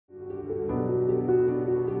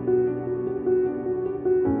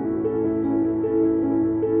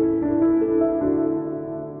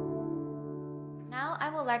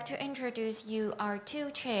like to introduce you our two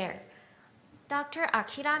chairs, Dr.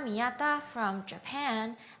 Akira Miyata from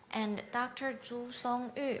Japan and Dr. Zhu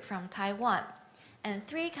Song-yu from Taiwan, and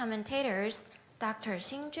three commentators, Dr.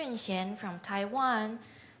 Xing Junxian from Taiwan,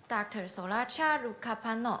 Dr. Solacha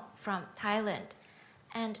Rukapano from Thailand,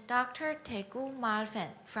 and Dr. Teguh Malvan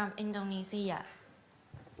from Indonesia.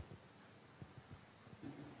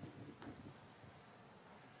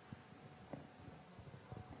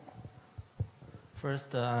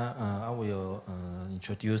 First, I will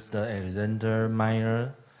introduce the Alexander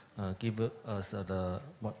Meyer, give us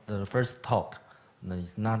the first talk.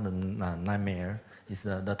 It's not a nightmare.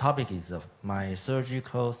 The topic is my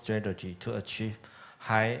surgical strategy to achieve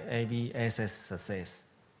high AV access success.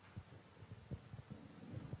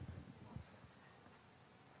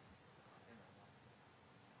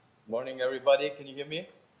 Morning, everybody. Can you hear me?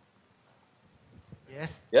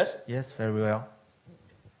 Yes. Yes? Yes, very well.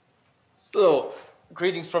 So,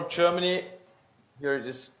 greetings from Germany. Here it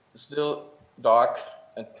is still dark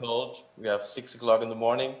and cold. We have 6 o'clock in the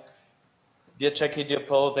morning. Dear Jackie, dear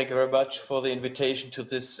Paul, thank you very much for the invitation to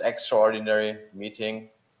this extraordinary meeting.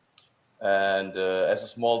 And as a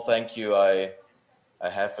small thank you, I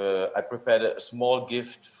prepared a small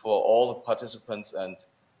gift for all the participants and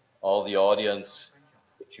all the audience,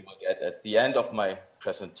 which you will get at the end of my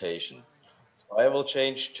presentation. So I will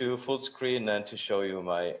change to full screen and to show you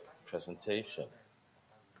my presentation.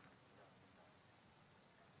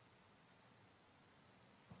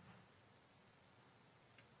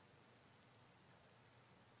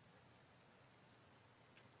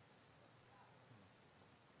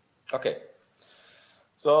 Okay,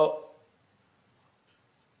 so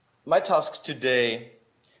my task today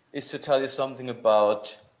is to tell you something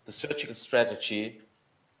about the surgical strategy,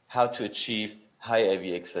 how to achieve high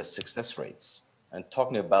AV access success rates. And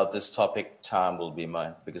talking about this topic, time will be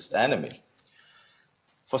my biggest enemy.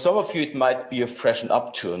 For some of you, it might be a freshen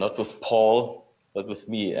up tour, not with Paul, but with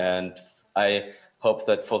me. And I hope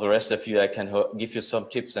that for the rest of you, I can give you some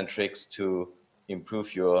tips and tricks to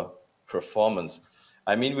improve your performance.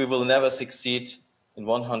 I mean, we will never succeed in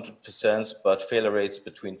 100%, but failure rates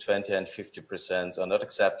between 20 and 50% are not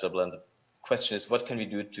acceptable. And the question is, what can we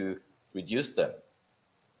do to reduce them?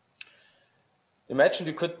 Imagine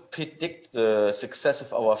we could predict the success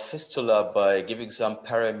of our fistula by giving some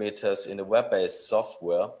parameters in a web-based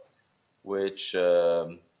software, which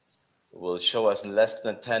will show us in less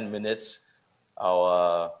than 10 minutes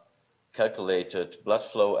our calculated blood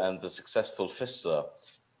flow and the successful fistula.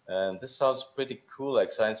 And this sounds pretty cool,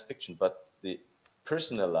 like science fiction, but the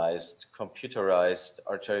personalized, computerized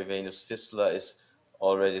arteriovenous fistula is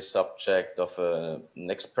already subject of an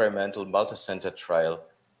experimental multi-center trial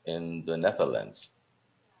in the Netherlands.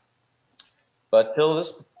 But till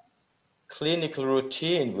this clinical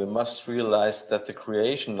routine, we must realize that the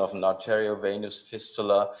creation of an arteriovenous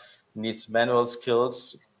fistula needs manual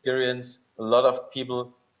skills, experience, a lot of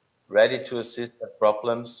people ready to assist at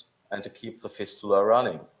problems and to keep the fistula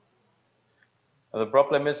running. And the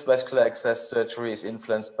problem is vascular access surgery is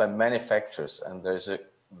influenced by many factors, and there's a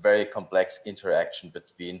very complex interaction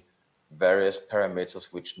between various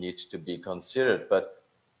parameters which need to be considered. But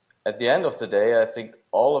at the end of the day, I think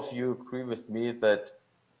all of you agree with me that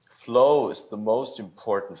flow is the most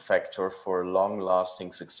important factor for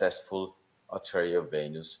long-lasting, successful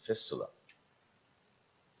arteriovenous fistula.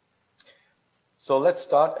 So let's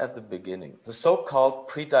start at the beginning. The so-called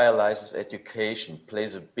pre-dialysis education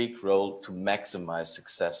plays a big role to maximize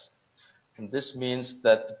success. And this means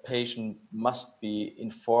that the patient must be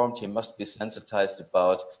informed, he must be sensitized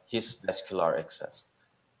about his vascular access.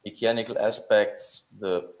 Hygienical aspects,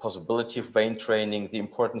 the possibility of vein training, the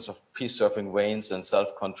importance of preserving veins and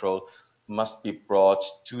self-control must be brought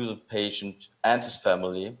to the patient and his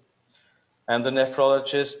family. And the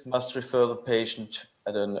nephrologist must refer the patient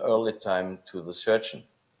at an early time to the surgeon.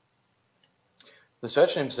 The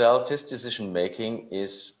surgeon himself, his decision-making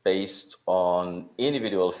is based on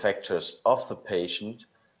individual factors of the patient.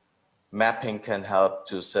 Mapping can help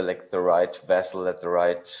to select the right vessel at the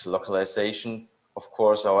right localization. Of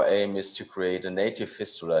course, our aim is to create a native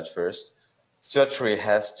fistula at first. Surgery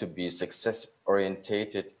has to be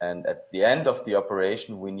success-orientated, and at the end of the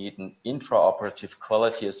operation, we need an intraoperative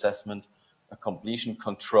quality assessment, a completion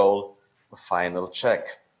control, a final check.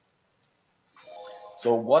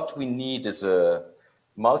 So what we need is a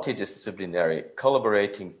multidisciplinary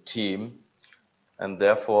collaborating team, and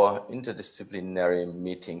therefore interdisciplinary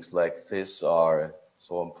meetings like this are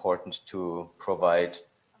so important to provide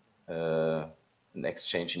an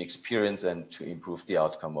exchange in experience and to improve the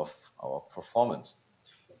outcome of our performance.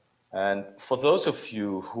 And for those of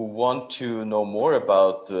you who want to know more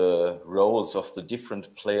about the roles of the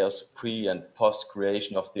different players pre and post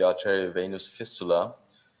creation of the arteriovenous fistula,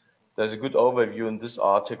 there's a good overview in this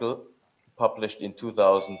article published in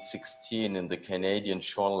 2016 in the Canadian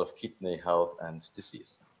Journal of Kidney Health and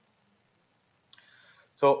Disease.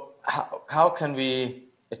 So how can we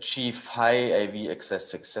achieve high AV access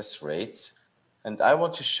success rates? And I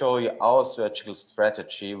want to show you our surgical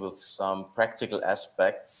strategy with some practical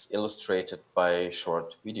aspects illustrated by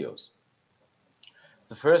short videos.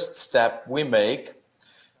 The first step we make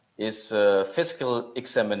is physical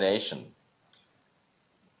examination.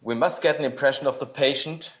 We must get an impression of the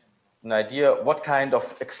patient, an idea what kind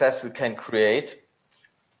of access we can create,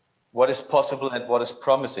 what is possible and what is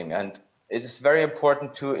promising. And it is very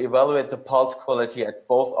important to evaluate the pulse quality at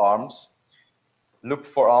both arms. Look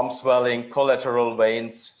for arm swelling, collateral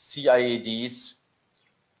veins, CIEDs,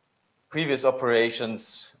 previous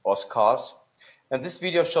operations or scars. And this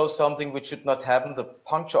video shows something which should not happen, the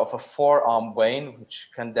puncture of a forearm vein, which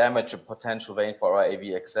can damage a potential vein for our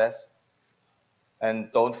AV access.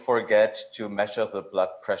 And don't forget to measure the blood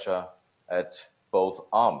pressure at both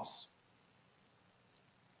arms.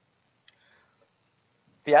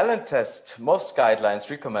 The Allen test, most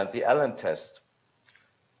guidelines recommend the Allen test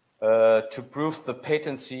to prove the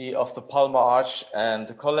patency of the palmar arch and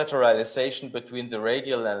the collateralization between the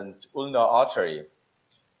radial and ulnar artery.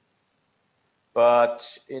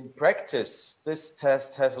 But in practice, this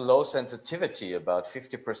test has a low sensitivity, about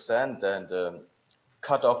 50%, and a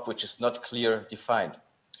cutoff which is not clear defined.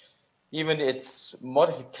 Even its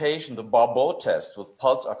modification, the Barbeau test with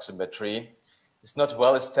pulse oximetry, is not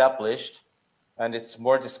well established, and it's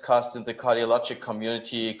more discussed in the cardiologic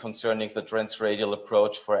community concerning the transradial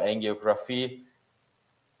approach for angiography,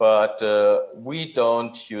 but we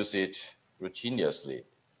don't use it routinely.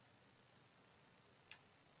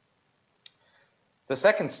 The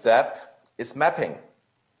second step is mapping.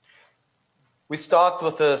 We start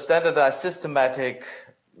with a standardized systematic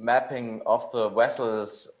mapping of the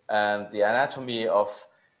vessels and the anatomy of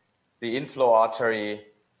the inflow artery,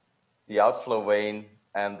 the outflow vein,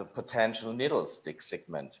 and the potential needle stick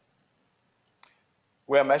segment.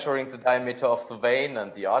 We are measuring the diameter of the vein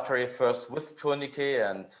and the artery first with tourniquet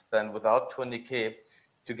and then without tourniquet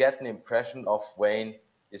to get an impression of vein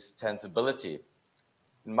extensibility.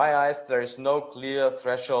 In my eyes, there is no clear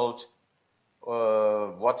threshold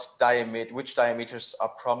which diameters are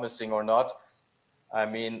promising or not. I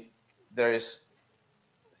mean,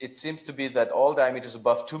 it seems to be that all diameters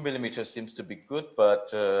above 2 millimeters seems to be good,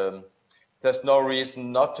 but there's no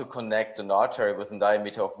reason not to connect an artery with a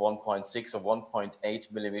diameter of 1.6 or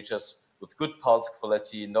 1.8 millimeters with good pulse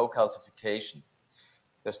quality, no calcification.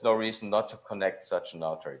 There's no reason not to connect such an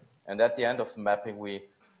artery. And at the end of the mapping, we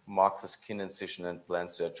mark the skin incision and plan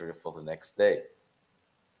surgery for the next day.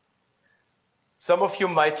 Some of you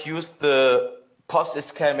might use the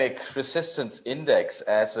post-ischemic resistance index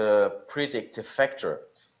as a predictive factor.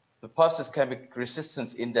 The post-ischemic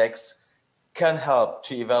resistance index can help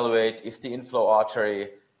to evaluate if the inflow artery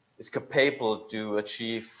is capable to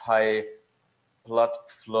achieve high blood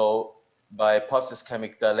flow by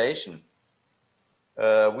post-ischemic dilation.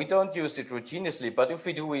 We don't use it routinely, but if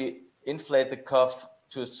we do, we inflate the cuff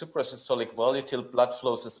to a suprasystolic volume till blood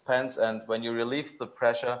flow suspends, and when you relieve the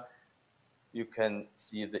pressure, you can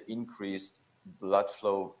see the increased blood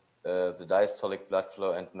flow, the diastolic blood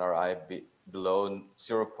flow, and an RI below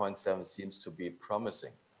 0.7 seems to be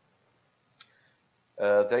promising.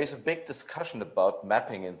 There is a big discussion about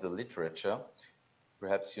mapping in the literature.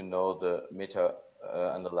 Perhaps you know the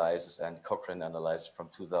meta-analysis and Cochrane analysis from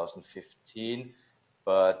 2015.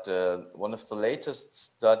 But one of the latest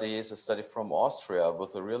studies, a study from Austria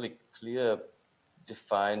with a really clear,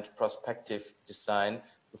 defined prospective design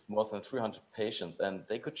with more than 300 patients. And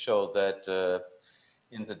they could show that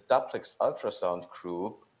in the duplex ultrasound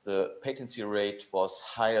group, the patency rate was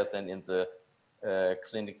higher than in the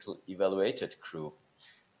clinical evaluated group.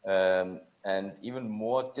 And even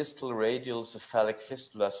more distal radial cephalic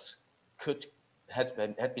fistulas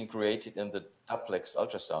had been created in the duplex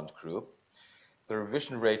ultrasound group. The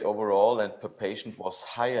revision rate overall and per patient was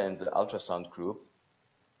higher in the ultrasound group.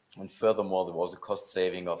 And furthermore, there was a cost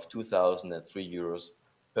saving of 2,003 euros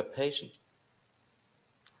per patient.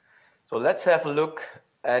 So let's have a look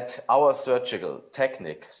at our surgical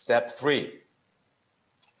technique, step 3.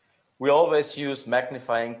 We always use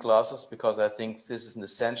magnifying glasses because I think this is an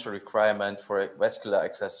essential requirement for vascular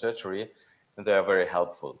access surgery, and they are very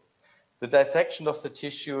helpful. The dissection of the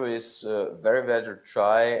tissue is very, very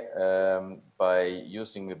dry by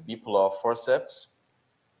using a bipolar forceps.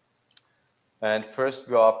 And first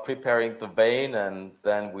we are preparing the vein, and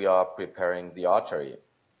then we are preparing the artery.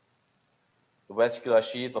 The vascular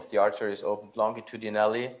sheath of the artery is opened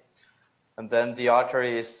longitudinally, and then the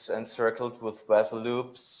artery is encircled with vessel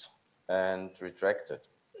loops and retracted.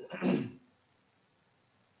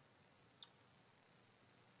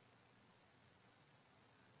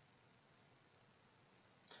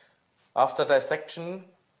 After dissection,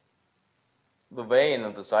 the vein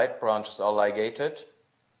and the side branches are ligated,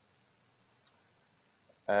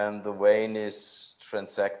 and the vein is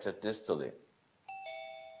transected distally.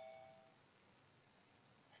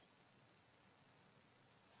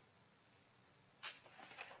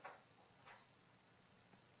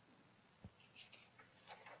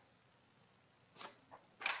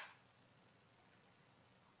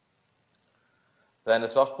 Then a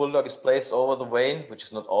soft bulldog is placed over the vein, which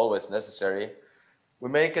is not always necessary. We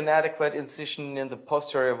make an adequate incision in the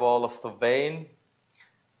posterior wall of the vein,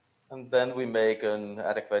 and then we make an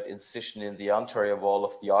adequate incision in the anterior wall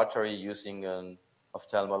of the artery using an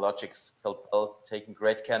ophthalmologic scalpel, taking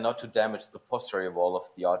great care not to damage the posterior wall of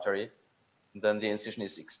the artery. And then the incision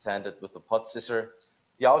is extended with a pot scissor.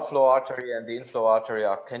 The outflow artery and the inflow artery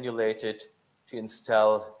are cannulated to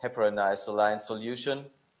install heparinized saline solution.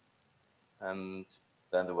 And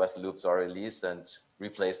then the vessel loops are released and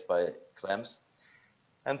replaced by clamps.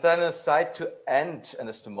 And then a side-to-end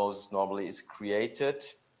anastomosis normally is created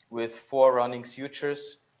with 4 running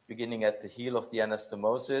sutures beginning at the heel of the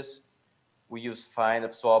anastomosis. We use fine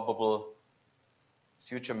absorbable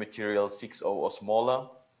suture material 6/0 or smaller.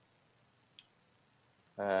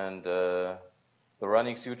 And the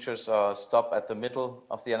running sutures are stopped at the middle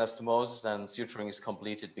of the anastomosis, and suturing is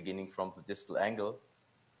completed beginning from the distal angle.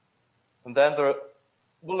 And then the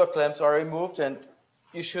bulldog clamps are removed, and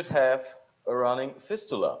you should have a running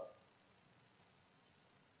fistula.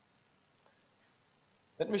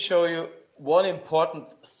 Let me show you one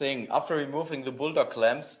important thing. After removing the bulldog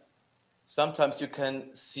clamps, sometimes you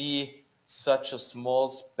can see such a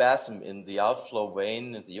small spasm in the outflow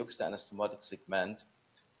vein in the juxta-anastomotic segment.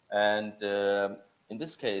 And in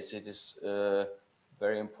this case, it is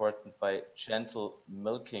very important by gentle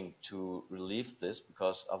milking to relieve this,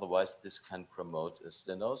 because otherwise this can promote a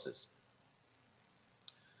stenosis.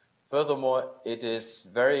 Furthermore, it is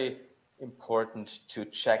very important to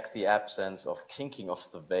check the absence of kinking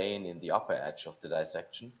of the vein in the upper edge of the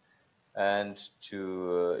dissection, and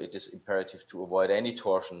it is imperative to avoid any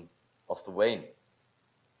torsion of the vein.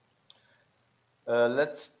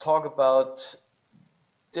 Let's talk about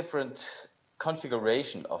different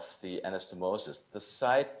configuration of the anastomosis. The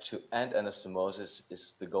side-to-end anastomosis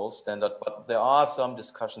is the gold standard, but there are some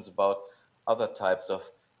discussions about other types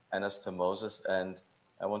of anastomosis, and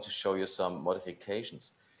I want to show you some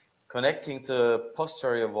modifications. Connecting the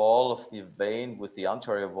posterior wall of the vein with the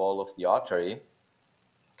anterior wall of the artery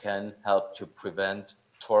can help to prevent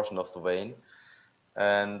torsion of the vein.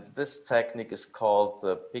 And this technique is called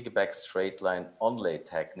the piggyback straight line onlay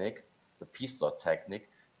technique, the P-slot technique.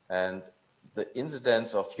 And the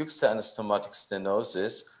incidence of juxta-anastomotic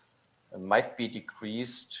stenosis might be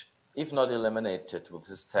decreased, if not eliminated, with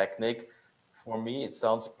this technique. For me, it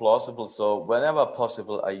sounds plausible, so whenever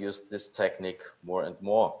possible, I use this technique more and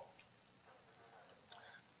more.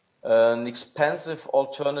 An expensive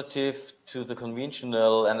alternative to the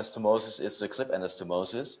conventional anastomosis is the clip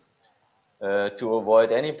anastomosis, to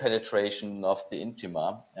avoid any penetration of the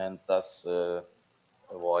intima and thus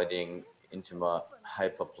avoiding intima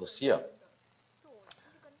hyperplasia.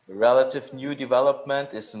 A relative new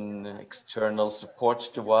development is an external support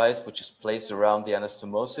device which is placed around the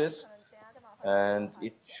anastomosis, and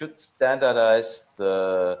it should standardize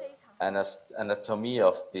the anatomy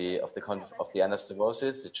of the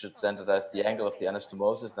anastomosis. It should standardize the angle of the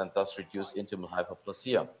anastomosis and thus reduce intimal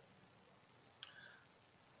hyperplasia.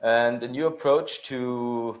 And a new approach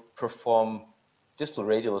to perform distal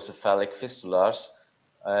radialocephalic fistulas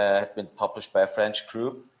had been published by a French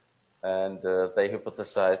group, and they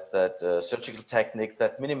hypothesized that a surgical technique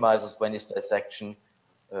that minimizes venous dissection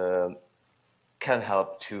can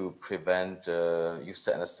help to prevent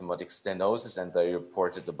juxta-anastomotic stenosis, and they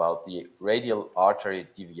reported about the radial artery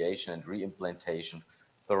deviation and reimplantation,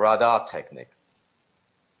 the radar technique.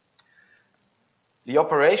 The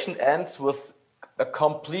operation ends with a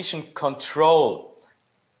completion control,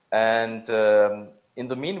 and in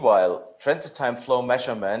the meanwhile, transit time flow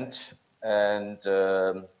measurement and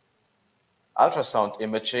ultrasound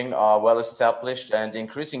imaging are well established and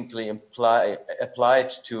increasingly applied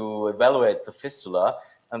to evaluate the fistula,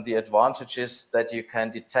 and the advantage is that you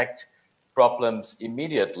can detect problems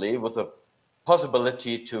immediately with a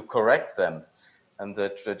possibility to correct them. And the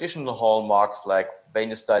traditional hallmarks like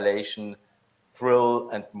venous dilation, thrill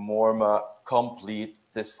and murmur complete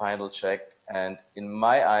this final check. And in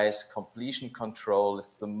my eyes, completion control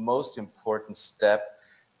is the most important step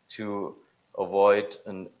to avoid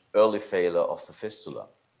an early failure of the fistula.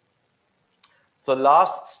 The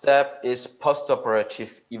last step is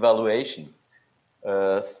postoperative evaluation.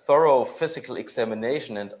 Thorough physical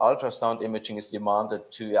examination and ultrasound imaging is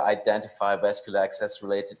demanded to identify vascular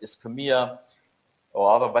access-related ischemia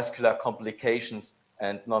or other vascular complications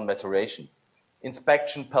and non-maturation.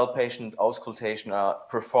 Inspection, palpation, and auscultation are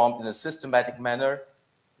performed in a systematic manner.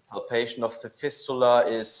 The palpation of the fistula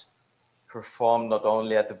is performed not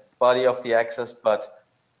only at the body of the access, but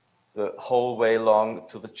the whole way along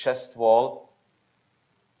to the chest wall.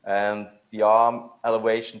 And the arm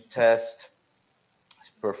elevation test is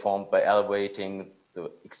performed by elevating the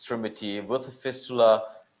extremity with the fistula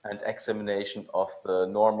and examination of the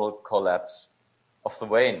normal collapse of the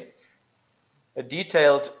vein. A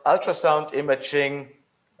detailed ultrasound imaging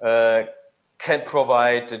can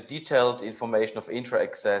provide a detailed information of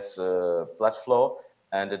intra-access blood flow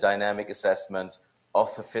and a dynamic assessment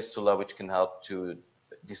of the fistula, which can help to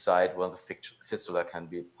decide whether the fistula can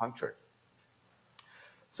be punctured.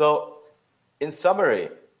 So, in summary,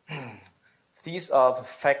 these are the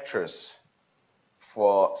factors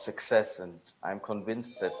for success, and I'm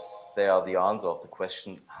convinced that they are the answer of the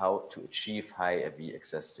question how to achieve high AV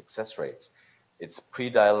access success rates. It's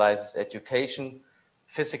pre-dialysis education,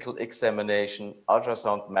 physical examination,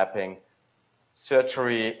 ultrasound mapping,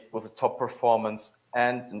 surgery with a top performance,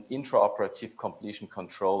 and an intraoperative completion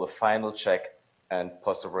control, a final check, and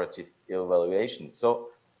postoperative evaluation. So,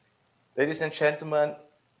 ladies and gentlemen,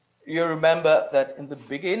 you remember that in the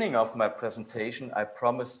beginning of my presentation, I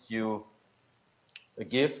promised you a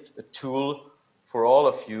gift, a tool for all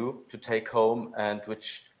of you to take home and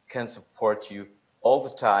which can support you all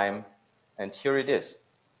the time. And here it is.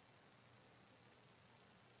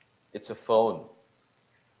 It's a phone.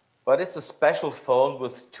 But it's a special phone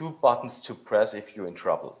with 2 buttons to press if you're in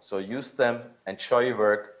trouble. So use them, enjoy your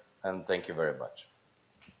work, and thank you very much.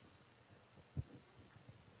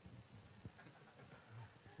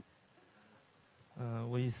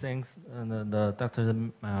 We thank the Dr.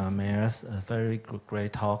 Mayer's very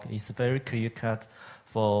great talk. It's very clear-cut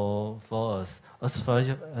for us,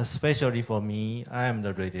 especially for me. I am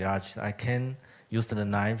the radiologist. I can use the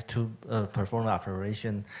knife to perform the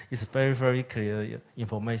operation. It's very, very clear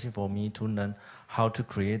information for me to learn how to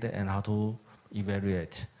create and how to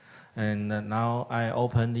evaluate. And now I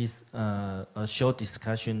open this a short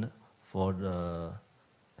discussion for the.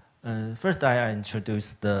 First, I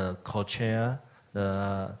introduce the co-chair,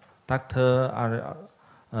 the Dr.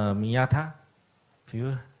 Miyata. Can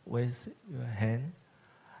you raise your hand?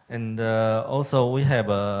 And also we have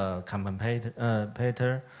a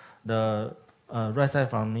commentator. The right side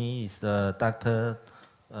from me is the Dr.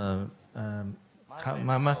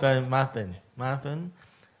 Marvin.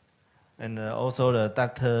 And also the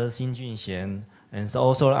Dr. Xin Junxian. And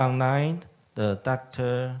also online, the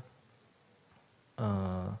Dr.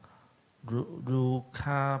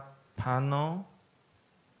 Rucapano.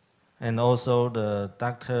 And also the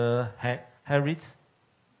Dr. Harris.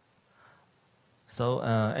 So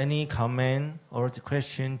any comment or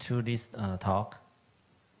question to this talk?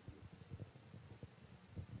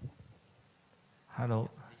 Hello.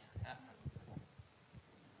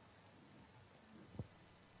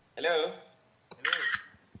 Hello.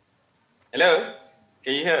 Hello.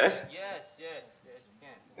 Can you hear us? Yes, we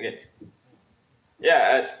can. Okay.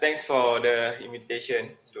 Yeah, thanks for the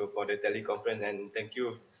invitation for the teleconference, and thank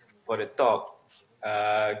you for the talk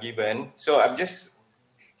given. So I'm just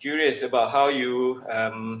curious about how you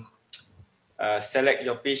select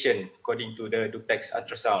your patient according to the duplex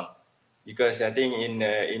ultrasound, because I think in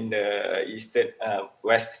the eastern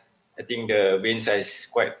west, I think the vein size is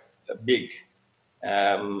quite big.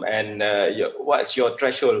 What's your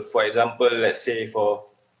threshold? For example, let's say for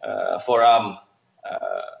forearm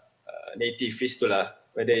native fistula,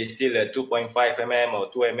 whether it's still a 2.5 mm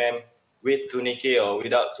or 2 mm with tourniquet or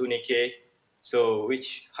without tourniquet. So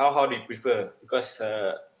how do you prefer? Because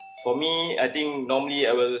for me, I think normally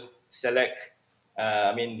I will select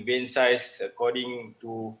vein size according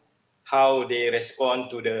to how they respond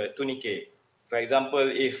to the tourniquet. For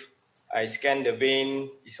example, if I scan the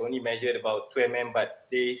vein, it's only measured about 2 mm, but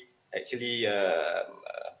they actually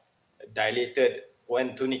dilated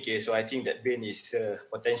one tourniquet, so I think that vein is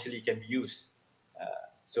potentially can be used.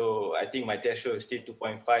 So I think my threshold is still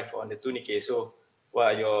 2.5 on the tourniquet. So what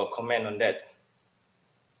are your comment on that?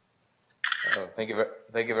 Thank you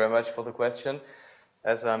very much for the question.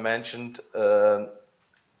 As I mentioned,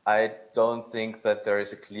 I don't think that there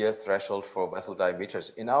is a clear threshold for vessel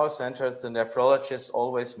diameters. In our centers, the nephrologists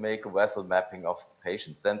always make a vessel mapping of the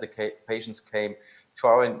patient. Then the patients come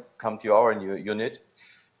to our unit,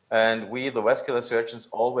 and we, the vascular surgeons,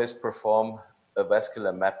 always perform a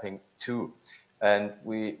vascular mapping too. And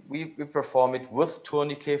we perform it with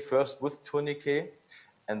tourniquet, first with tourniquet,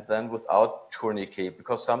 and then without tourniquet,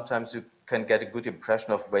 because sometimes you can get a good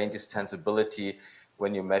impression of vein distensibility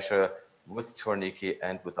when you measure with tourniquet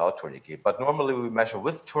and without tourniquet. But normally we measure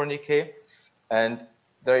with tourniquet, and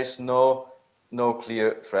there is no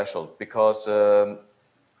clear threshold, because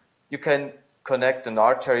you can connect an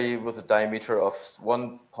artery with a diameter of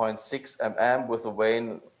 1.6 mm with a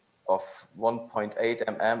vein of 1.8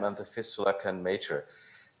 mm, and the fistula can major.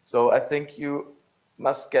 So I think you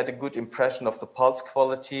must get a good impression of the pulse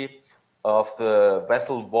quality of the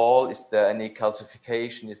vessel wall. Is there any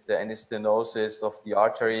calcification? Is there any stenosis of the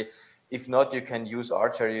artery? If not, you can use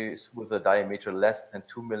arteries with a diameter less than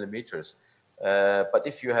 2 millimeters. But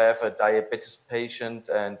if you have a diabetes patient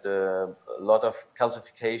and a lot of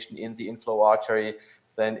calcification in the inflow artery,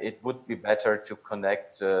 then it would be better to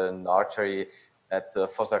connect an artery at the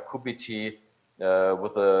fossa cubiti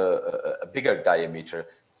with a bigger diameter.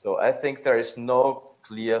 So I think there is no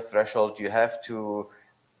clear threshold. You have to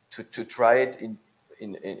try it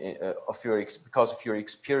because of your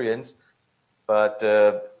experience, but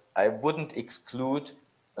I wouldn't exclude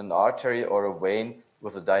an artery or a vein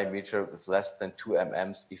with a diameter with less than 2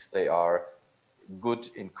 mm if they are good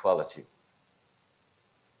in quality.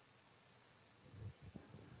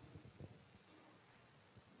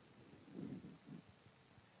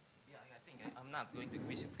 Yeah, I think I'm not going to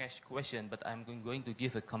give a question, but I'm going to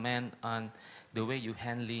give a comment on the way you're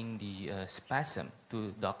handling the spasm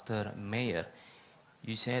to Dr. Mayer.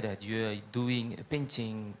 You said that you're doing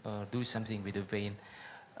pinching or do something with the vein.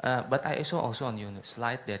 But I saw also on your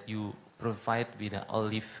slide that you provide with an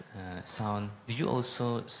olive sound. Do you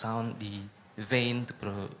also sound the vein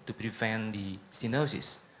to prevent the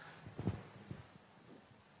stenosis?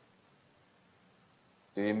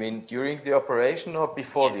 Do you mean during the operation or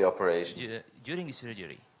before Yes, the operation? During the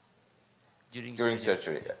surgery. During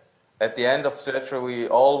surgery. At the end of surgery, we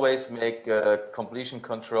always make completion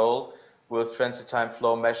control with transit time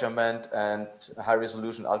flow measurement and high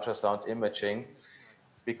resolution ultrasound imaging,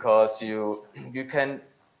 because you can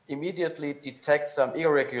immediately detect some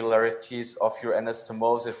irregularities of your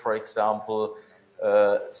anastomosis, for example,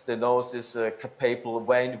 stenosis, capable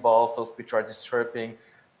vein valves which are disturbing,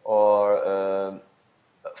 or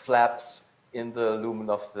flaps in the lumen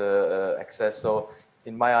of the access. So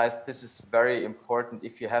in my eyes, this is very important.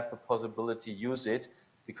 If you have the possibility, use it,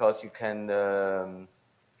 because you can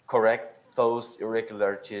correct those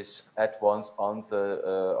irregularities at once on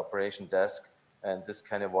the operation desk, and this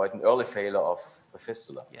can avoid an early failure of the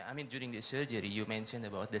fistula. Yeah, I mean, during the surgery, you mentioned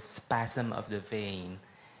about the spasm of the vein.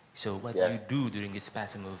 So what Yes. you do during the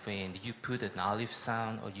spasm of vein? Do you put an olive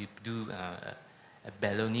sound, or you do a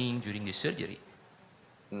ballooning during the surgery?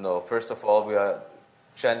 No, first of all, we are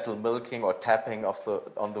gentle milking or tapping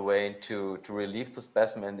on the vein to relieve the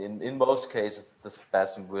spasm, and in most cases the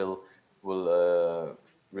spasm will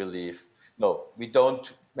relieve. No, we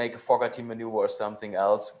don't make a Fogarty maneuver or something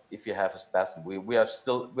else if you have a spasm. We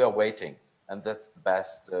are waiting, and that's the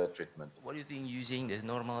best treatment. What do you think using the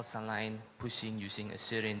normal saline pushing using a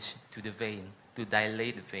syringe to the vein to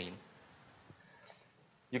dilate the vein?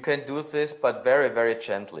 You can do this, but very, very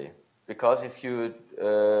gently, because if you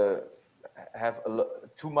have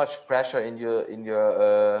too much pressure in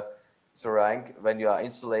your syringe when you are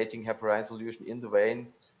insulating heparin solution in the vein,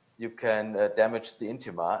 you can damage the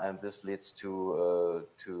intima, and this leads to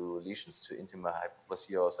lesions to intima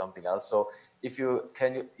hypoplasia or something else. So if you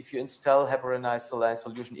install heparinized saline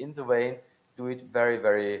solution in the vein, do it very,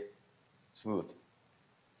 very smooth.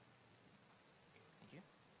 Thank you.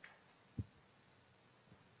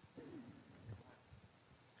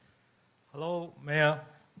 Hello, Mayor.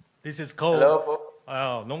 This is Cole.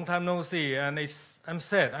 Hello. Long time no see, and I'm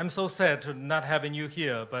sad. I'm so sad to not having you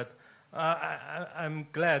here, but I'm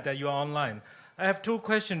glad that you are online. I have two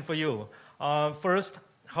questions for you. First,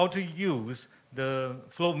 how to use the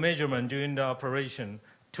flow measurement during the operation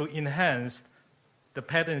to enhance the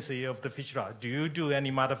patency of the fistula. Do you do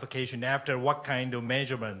any modification after what kind of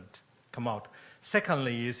measurement come out?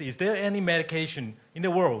 Secondly, is there any medication in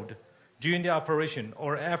the world during the operation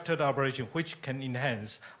or after the operation which can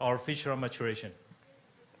enhance our fistula maturation?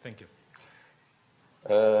 Thank you.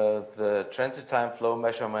 The transit time flow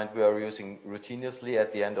measurement we are using routinely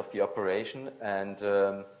at the end of the operation, and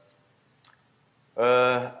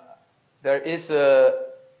there is a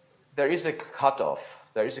cutoff.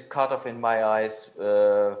 there is a cutoff in my eyes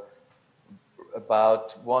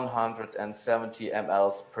about 170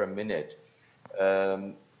 mLs per minute.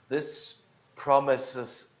 This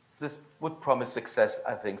would promise success,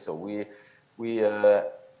 I think so. We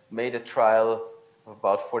made a trial of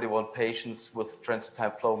about 41 patients with transit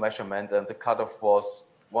time flow measurement, and the cutoff was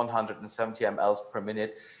 170 mLs per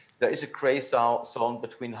minute. There is a gray zone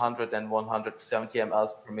between 100 and 170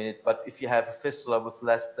 mLs per minute, but if you have a fistula with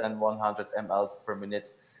less than 100 mLs per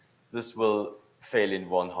minute, this will fail in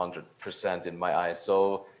 100% in my eyes.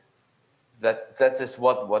 So that is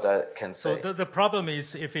what I can say. So the problem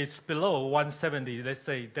is if it's below 170, let's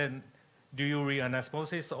say, then do you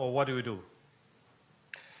re-anesmosis or what do you do?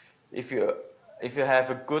 If you have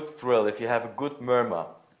a good thrill, if you have a good murmur,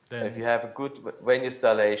 then if you have a good venous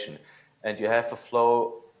dilation, and you have a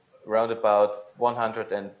flow around about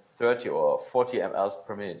 130 or 40 mLs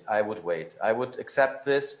per minute, I would wait. I would accept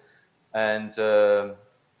this, and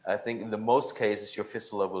I think in the most cases your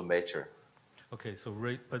fistula will mature. Okay, so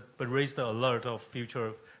but raise the alert of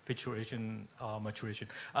future maturation.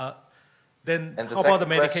 Then how about the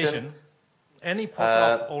medication? Any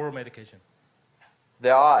post-op oral medication?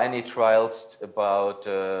 There are any trials about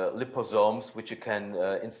liposomes which you can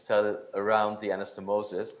install around the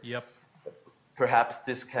anastomosis. Yep. Perhaps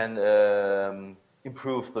this can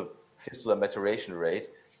improve the fistula maturation rate,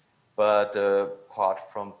 but apart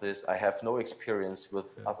from this, I have no experience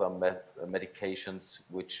with other medications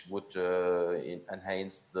which would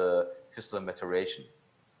enhance the fistula maturation.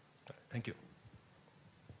 Thank you.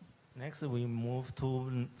 Next, we move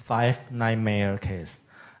to 5 nightmare case.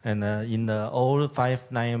 And in the all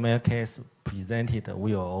 5 nightmare case presented,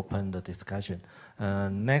 we will open the discussion.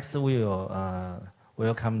 Next, we will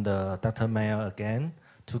welcome the Dr. Mayer again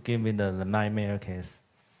to give me the nightmare case.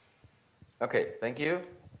 Okay, thank you.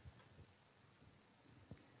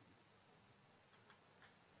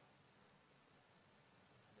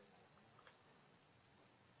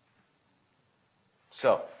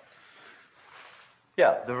 So,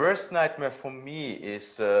 yeah, the worst nightmare for me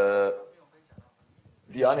is the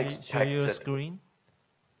unexpected. Share your screen.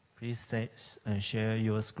 Please share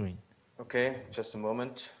your screen. Okay, just a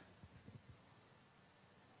moment.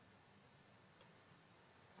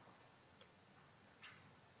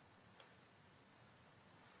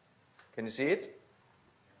 Can you see it?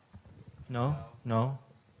 No, no.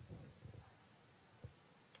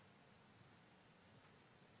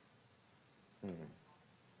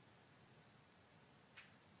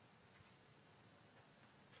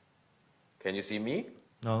 Can you see me?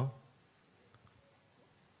 No.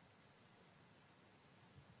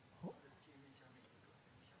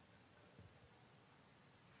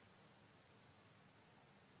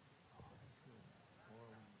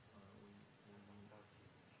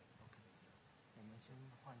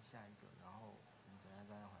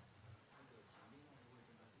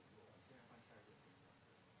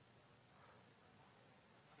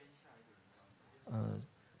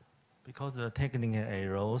 Because the technical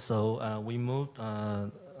error, so we moved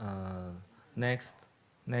next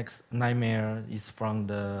nightmare is from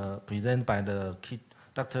the presented by the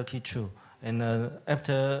Dr. Kichu, and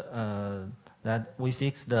after that we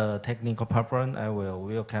fix the technical problem, I will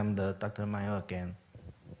welcome the Dr. Mayer again.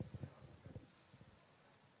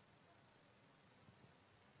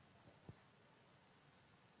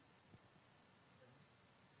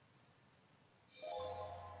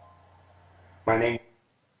 My name,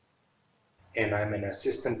 and I'm an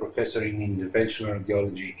assistant professor in interventional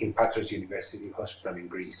radiology in Patras University Hospital in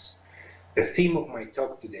Greece. The theme of my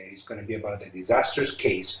talk today is going to be about a disastrous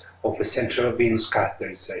case of a central venous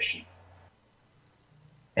catheterization.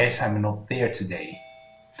 As I'm not there today,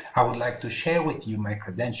 I would like to share with you my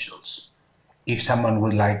credentials if someone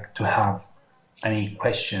would like to have any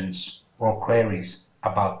questions or queries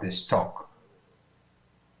about this talk.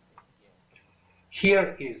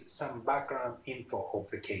 Here is some background info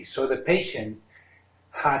of the case. So the patient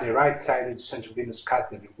had a right-sided central venous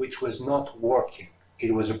catheter which was not working.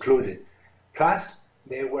 It was occluded. Plus,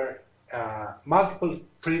 there were multiple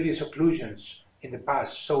previous occlusions in the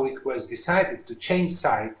past, so it was decided to change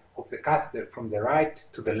side of the catheter from the right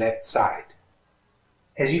to the left side.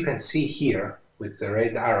 As you can see here with the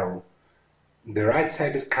red arrow, the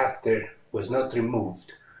right-sided catheter was not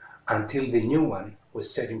removed until the new one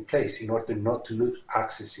was set in place in order not to lose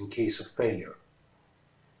access in case of failure.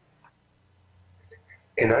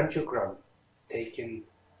 An angiogram taken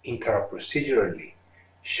intraprocedurally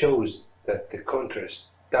shows that the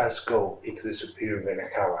contrast does go into the superior vena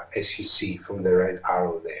cava, as you see from the red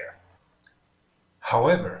arrow there.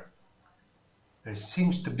 However, there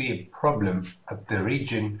seems to be a problem at the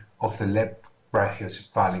region of the left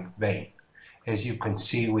brachiocephalic vein, as you can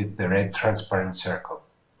see with the red transparent circle.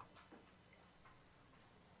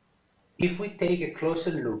 If we take a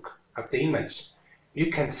closer look at the image,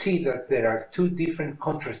 you can see that there are two different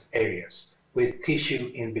contrast areas with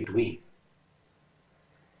tissue in between.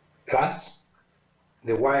 Plus,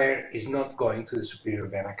 the wire is not going to the superior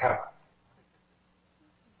vena cava.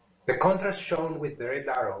 The contrast shown with the red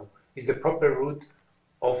arrow is the proper route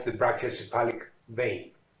of the brachiocephalic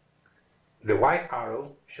vein. The white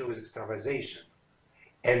arrow shows extravasation,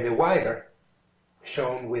 and the wire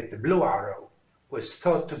shown with the blue arrow was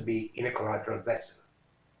thought to be in a collateral vessel.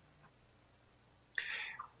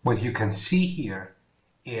 What you can see here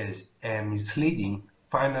is a misleading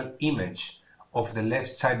final image of the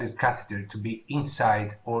left-sided catheter to be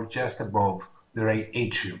inside or just above the right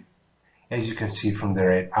atrium, as you can see from the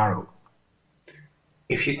red arrow.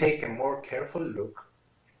 If you take a more careful look,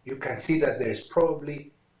 you can see that there is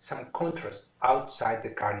probably some contrast outside the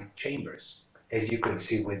cardiac chambers, as you can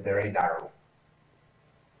see with the red arrow.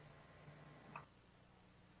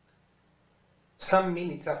 Some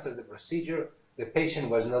minutes after the procedure, the patient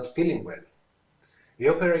was not feeling well. The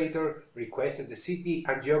operator requested a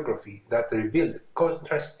CT angiography that revealed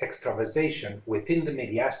contrast extravasation within the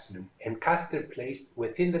mediastinum and catheter placed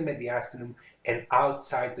within the mediastinum and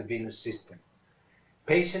outside the venous system.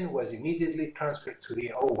 Patient was immediately transferred to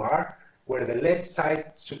the OR, where the left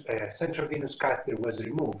side central venous catheter was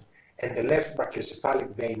removed and the left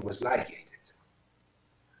brachiocephalic vein was ligated.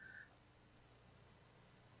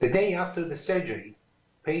 The day after the surgery,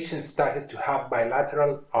 patient started to have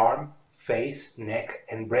bilateral arm, face, neck,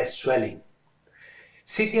 and breast swelling.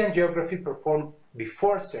 CT angiography performed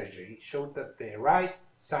before surgery showed that the right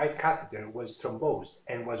side catheter was thrombosed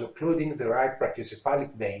and was occluding the right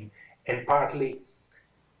brachiocephalic vein and partly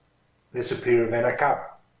the superior vena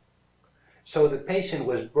cava. So the patient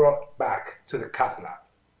was brought back to the cath lab.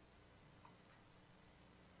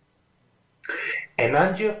 An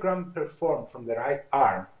angiogram performed from the right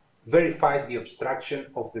arm verified the obstruction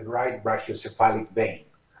of the right brachiocephalic vein.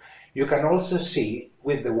 You can also see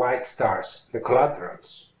with the white stars the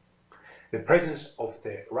collaterals, the presence of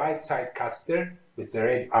the right side catheter with the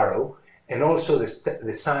red arrow, and also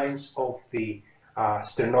the signs of the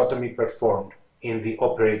sternotomy performed in the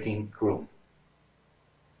operating room.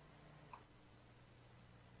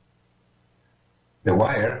 The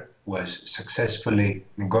wire was successfully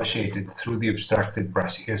negotiated through the obstructed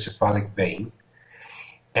brachiocephalic vein,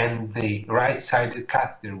 and the right-sided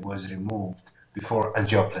catheter was removed before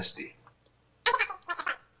angioplasty.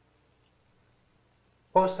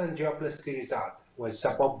 Post-angioplasty result was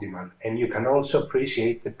suboptimal, and you can also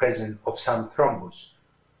appreciate the presence of some thrombus.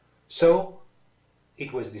 So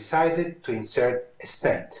it was decided to insert a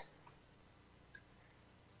stent.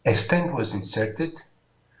 A stent was inserted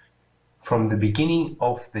from the beginning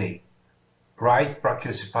of the right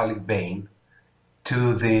brachiocephalic vein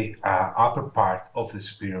to the upper part of the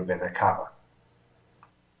superior vena cava.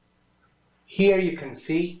 Here you can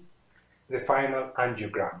see the final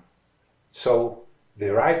angiogram. So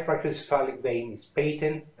the right brachiocephalic vein is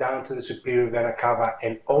patent down to the superior vena cava,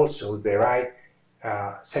 and also the right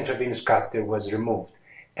central venous catheter was removed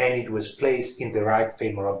and it was placed in the right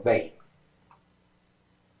femoral vein.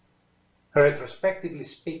 Retrospectively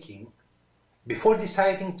speaking, before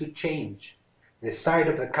deciding to change the side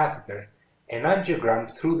of the catheter, an angiogram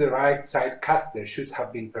through the right side catheter should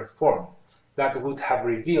have been performed that would have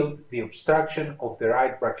revealed the obstruction of the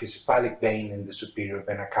right brachiocephalic vein in the superior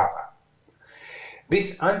vena cava.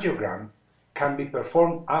 This angiogram can be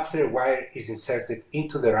performed after a wire is inserted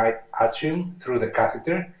into the right atrium through the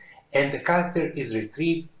catheter and the catheter is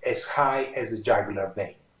retrieved as high as the jugular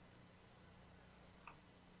vein.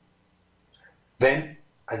 Then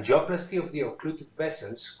angioplasty of the occluded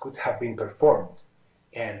vessels could have been performed,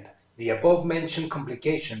 and the above-mentioned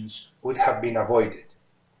complications would have been avoided.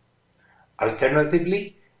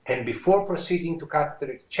 Alternatively, and before proceeding to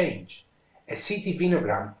catheter exchange, a CT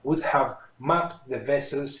venogram would have mapped the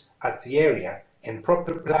vessels at the area, and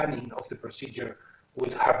proper planning of the procedure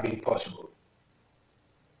would have been possible.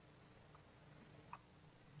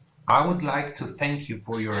 I would like to thank you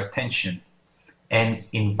for your attention and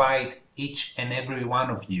invite each and every one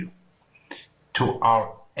of you to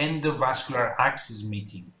our endovascular access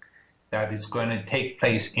meeting that is going to take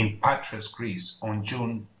place in Patras, Greece on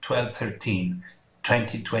June 12-13,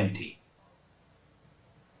 2020.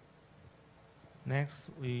 Next,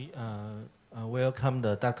 we welcome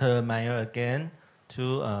the Dr. Meyer again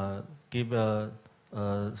to give a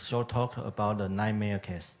short talk about the nightmare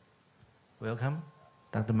case. Welcome,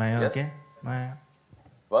 Dr. Meyer Yes. again. Meyer.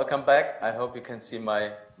 Welcome back. I hope you can see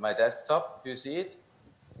my desktop. Do you see it?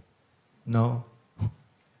 No.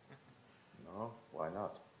 No. Why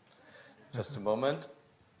not? Just a moment.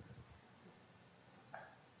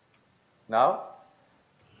 Now?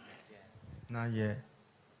 Not yet.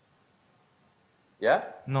 Yeah?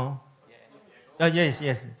 No. Yes,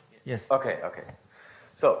 yes, yes. Okay, okay.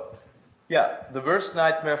 So, yeah, the worst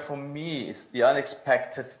nightmare for me is the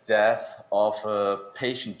unexpected death of a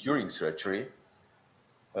patient during surgery,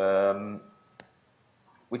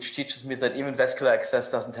 which teaches me that even vascular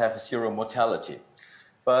access doesn't have a zero mortality.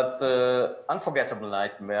 But the unforgettable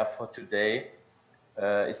nightmare for today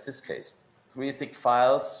is this case. 3 thick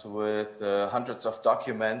files with hundreds of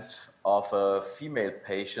documents of a female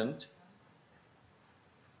patient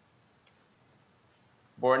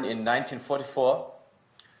born in 1944,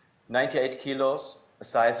 98 kilos, a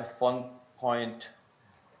size of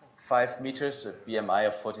 1.5 meters, a BMI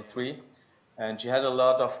of 43. And she had a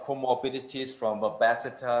lot of comorbidities from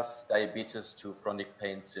obesity, diabetes to chronic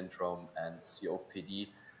pain syndrome and COPD.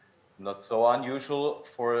 Not so unusual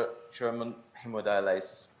for a German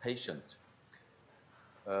hemodialysis patient.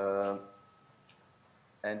 And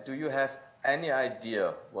do you have any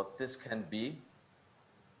idea what this can be?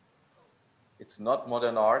 It's not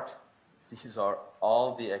modern art. These are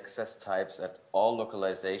all the access types at all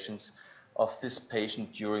localizations of this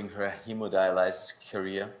patient during her hemodialysis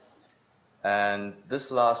career. And this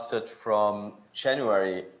lasted from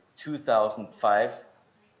January 2005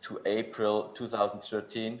 to April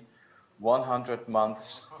 2013, 100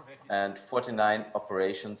 months and 49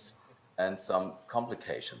 operations and some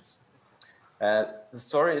complications. The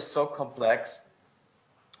story is so complex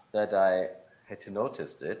that I had to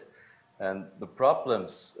notice it. And the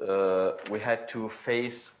problems we had to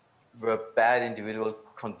face were bad individual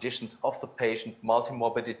conditions of the patient,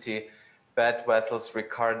 multimorbidity, bad vessels,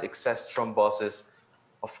 recurrent excess thrombosis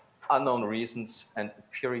of unknown reasons, and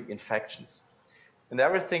appearing infections. And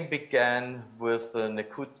everything began with an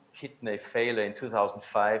acute kidney failure in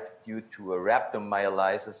 2005 due to a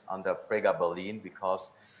rhabdomyolysis under pregabalin,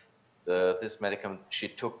 because this medicament she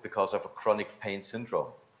took because of a chronic pain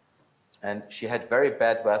syndrome. And she had very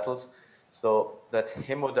bad vessels, so that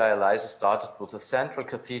hemodialysis started with a central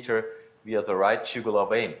catheter via the right jugular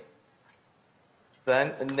vein.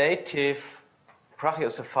 Then a native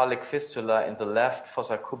brachiocephalic fistula in the left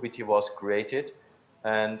fossa cubiti was created,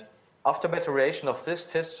 and after maturation of this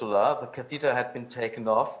fistula, the catheter had been taken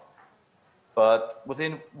off, but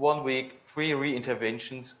within 1 week, 3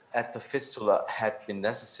 re-interventions at the fistula had been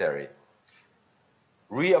necessary.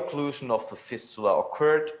 Reocclusion of the fistula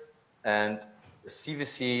occurred, and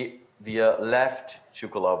CVC via left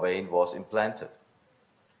jugular vein was implanted.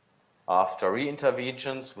 After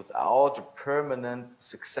re-interventions without a permanent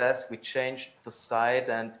success, we changed the site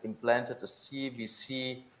and implanted a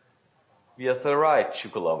CVC via the right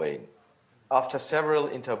jugular vein. After several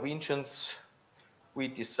interventions, we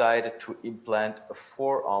decided to implant a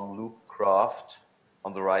forearm loop graft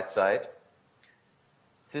on the right side.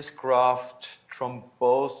 This graft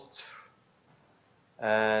thrombosed,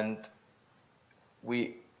 and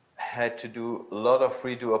we had to do a lot of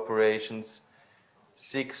redo operations,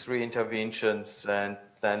 6 re-interventions, and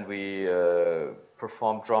then we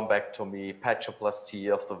performed thrombectomy, patchoplasty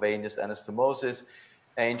of the venous anastomosis,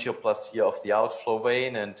 angioplasty of the outflow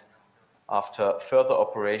vein, and after further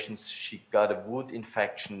operations, she got a wound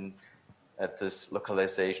infection at this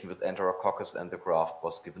localization with enterococcus, and the graft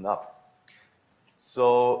was given up.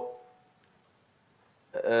 So,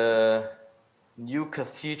 a new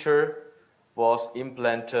catheter was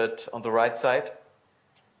implanted on the right side,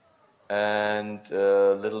 and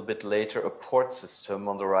a little bit later a port system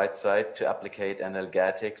on the right side to applicate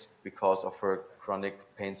analgesics because of her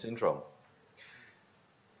chronic pain syndrome.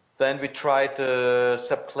 Then we tried the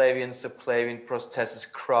subclavian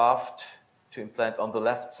prosthesis graft to implant on the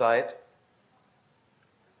left side,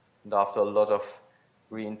 and after a lot of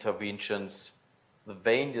re-interventions, the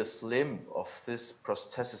venous limb of this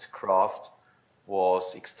prosthesis graft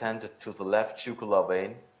was extended to the left jugular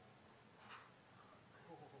vein.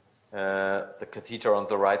 The catheter on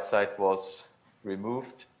the right side was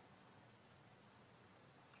removed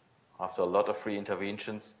after a lot of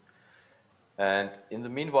re-interventions. And in the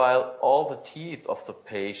meanwhile, all the teeth of the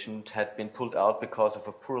patient had been pulled out because of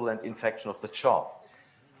a purulent infection of the jaw.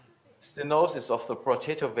 Stenosis of the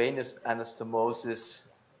protetovenous anastomosis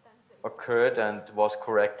occurred and was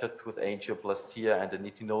corrected with angioplasty and a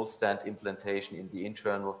nitinol stent implantation in the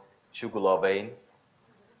internal jugular vein.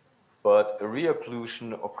 But a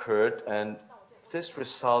reocclusion occurred, and this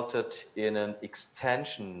resulted in an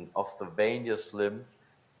extension of the venous limb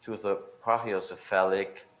to the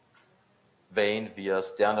brachiocephalic vein via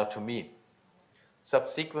sternotomy.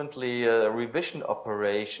 Subsequently, a revision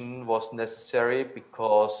operation was necessary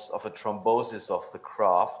because of a thrombosis of the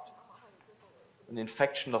graft. An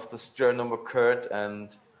infection of the sternum occurred and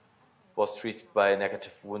was treated by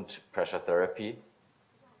negative wound pressure therapy,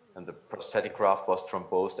 and the prosthetic graft was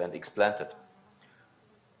thrombosed and explanted.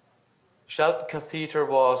 Shelton catheter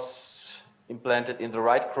was implanted in the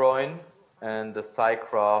right groin, and the thigh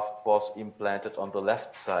graft was implanted on the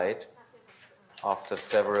left side. After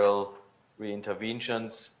several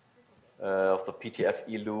re-interventions of the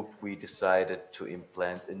PTFE loop, we decided to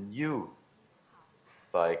implant a new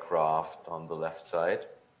thigh graft on the left side.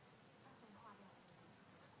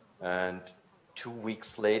 And 2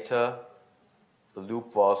 weeks later, the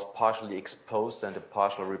loop was partially exposed and a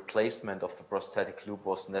partial replacement of the prosthetic loop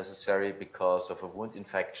was necessary because of a wound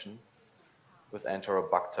infection with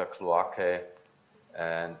Enterobacter cloacae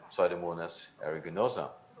and Pseudomonas aeruginosa.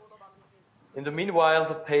 In the meanwhile,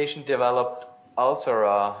 the patient developed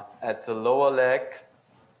ulcera at the lower leg,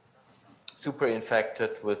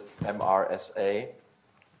 superinfected with MRSA.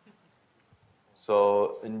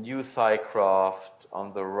 So a new thigh graft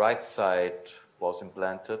on the right side was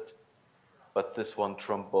implanted, but this one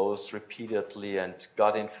thrombosed repeatedly and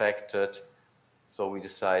got infected. So we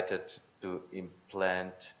decided to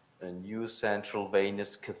implant a new central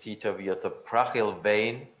venous catheter via the brachial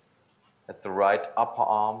vein at the right upper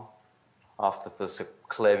arm after the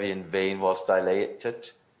subclavian vein was dilated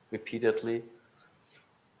repeatedly.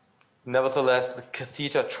 Nevertheless, the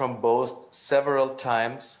catheter thrombosed several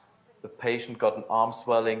times. The patient got an arm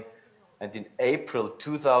swelling, and in April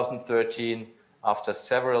 2013, after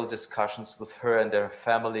several discussions with her and her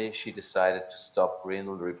family, she decided to stop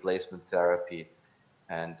renal replacement therapy,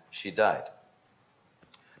 and she died.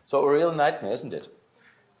 So a real nightmare, isn't it?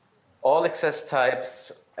 All access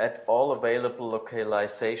types at all available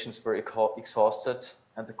localizations were exhausted,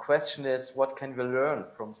 and the question is, what can we learn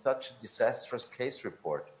from such a disastrous case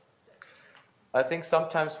report? I think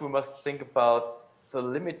sometimes we must think about the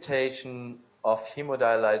limitation of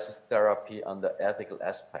hemodialysis therapy under ethical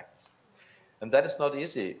aspects. And that is not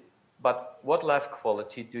easy. But what life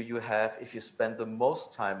quality do you have if you spend the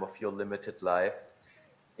most time of your limited life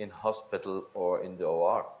in hospital or in the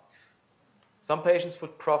OR? Some patients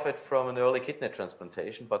would profit from an early kidney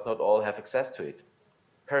transplantation, but not all have access to it.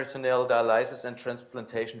 Peritoneal dialysis and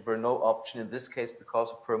transplantation were no option in this case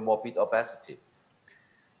because of her morbid obesity.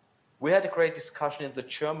 We had a great discussion in the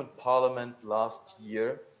German parliament last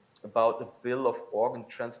year about a bill of organ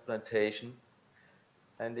transplantation,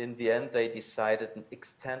 and in the end they decided an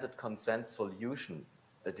extended consent solution,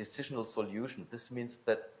 a decisional solution. This means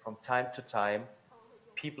that from time to time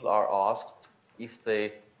people are asked if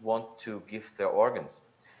they want to give their organs.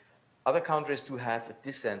 Other countries do have a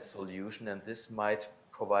dissent solution, and this might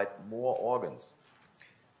provide more organs.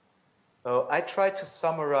 I tried to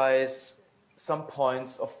summarize some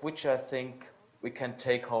points of which I think we can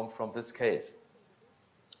take home from this case.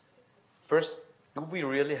 First, do we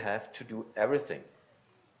really have to do everything?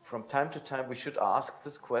 From time to time, we should ask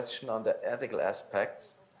this question on the ethical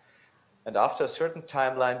aspects. And after a certain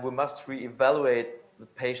timeline, we must reevaluate the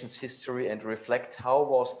patient's history and reflect how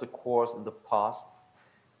was the course in the past.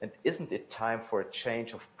 And isn't it time for a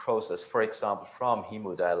change of process, for example, from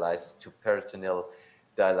hemodialysis to peritoneal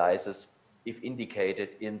dialysis, if indicated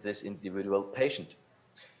in this individual patient?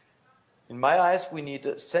 In my eyes, we need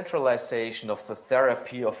a centralization of the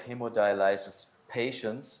therapy of hemodialysis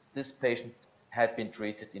patients. This patient had been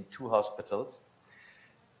treated in 2 hospitals.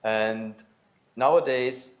 And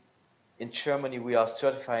nowadays, in Germany, we are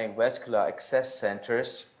certifying vascular access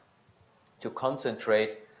centers to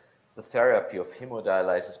concentrate the therapy of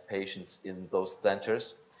hemodialysis patients in those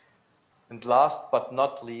centers. And last but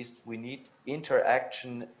not least, we need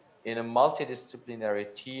interaction in a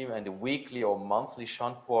multidisciplinary team and a weekly or monthly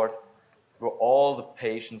shunt board where all the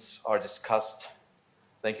patients are discussed.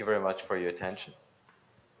 Thank you very much for your attention.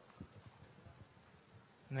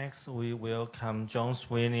 Next, we welcome John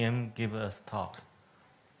William give us talk.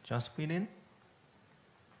 John William?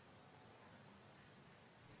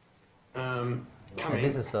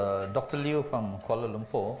 This is Dr. Liu from Kuala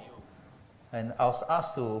Lumpur, and I was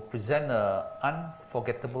asked to present an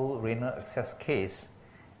unforgettable renal access case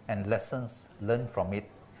and lessons learned from it,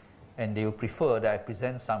 and they will prefer that I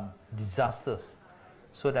present some disasters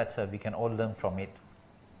so that we can all learn from it.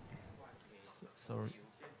 Sorry.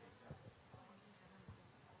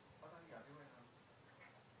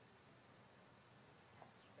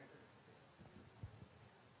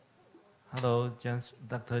 Hello,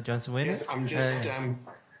 Dr. John William. Yes, I'm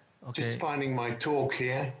just finding my talk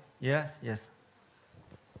here. Yes, yes.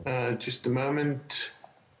 Just a moment.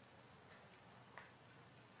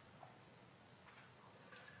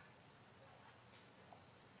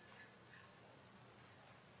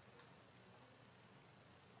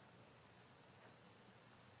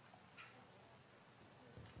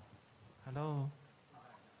 Hello.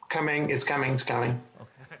 Coming, it's coming, it's coming. Okay.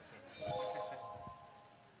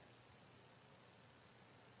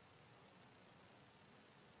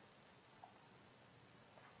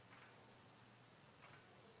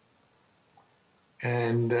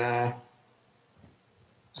 And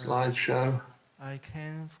slideshow.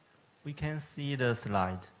 We can see the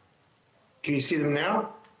slide. Can you see them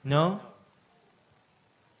now? No?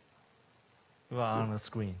 You are on the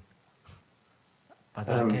screen. But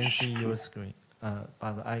I can see your screen.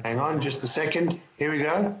 Hang on just a second. Here we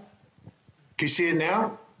go. Can you see it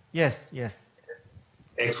now? Yes, yes.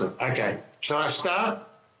 Excellent. Okay. Shall I start?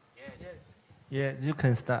 Yeah, you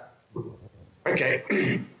can start.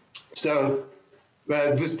 Okay. So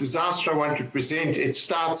this disaster I want to present, it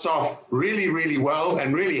starts off really, really well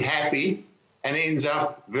and really happy and ends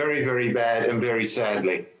up very, very bad and very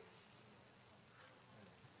sadly.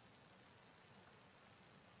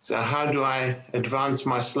 So how do I advance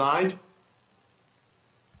my slide?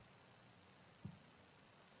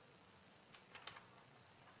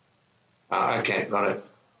 Okay, got it.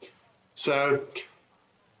 So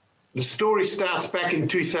the story starts back in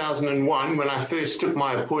 2001 when I first took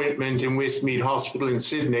my appointment in Westmead Hospital in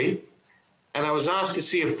Sydney, and I was asked to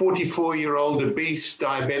see a 44-year-old obese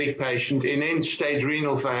diabetic patient in end-stage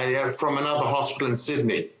renal failure from another hospital in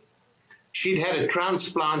Sydney. She'd had a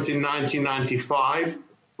transplant in 1995,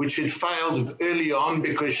 which had failed early on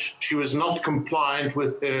because she was not compliant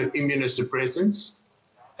with her immunosuppressants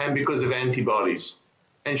and because of antibodies.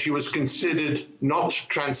 And she was considered not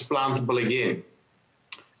transplantable again.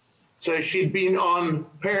 So she'd been on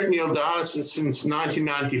peritoneal dialysis since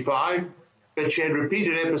 1995, but she had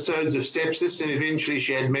repeated episodes of sepsis and eventually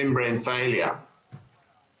she had membrane failure.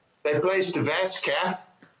 They placed a VAS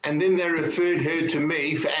cath and then they referred her to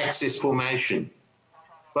me for access formation.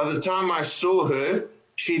 By the time I saw her,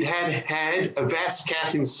 she'd had a VAS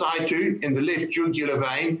cath in situ in the left jugular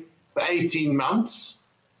vein for 18 months,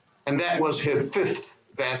 and that was her 5th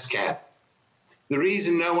VAS cath. The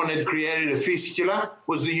reason no one had created a fistula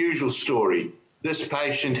was the usual story. This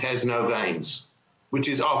patient has no veins, which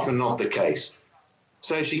is often not the case.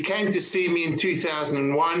 So she came to see me in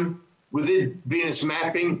 2001. We did venous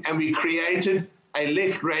mapping and we created a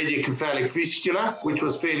left radiocephalic fistula, which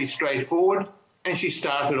was fairly straightforward, and she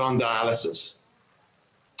started on dialysis.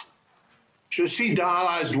 So she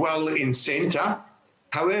dialyzed well in center.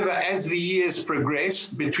 However, as the years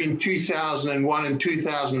progressed between 2001 and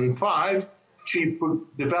 2005, she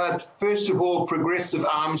developed, first of all, progressive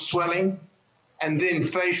arm swelling, and then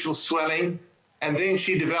facial swelling, and then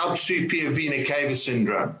she developed superior vena cava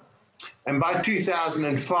syndrome. And by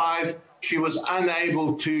 2005, she was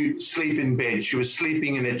unable to sleep in bed. She was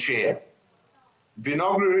sleeping in a chair.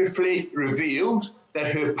 Venography revealed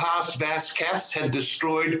that her past VAS caths had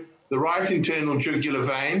destroyed the right internal jugular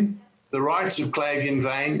vein, the right subclavian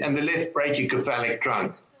vein, and the left brachiocephalic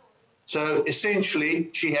trunk. So essentially,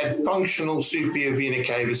 she had functional superior vena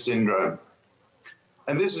cava syndrome.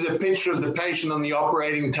 And this is a picture of the patient on the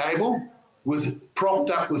operating table, propped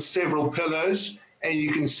up with several pillows, and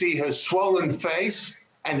you can see her swollen face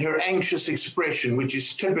and her anxious expression, which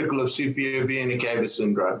is typical of superior vena cava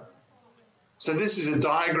syndrome. So this is a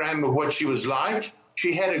diagram of what she was like.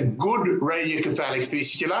 She had a good radiocephalic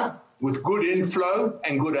fistula with good inflow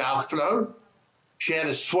and good outflow. She had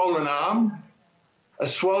a swollen arm, a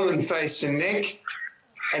swollen face and neck,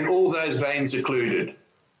 and all those veins occluded.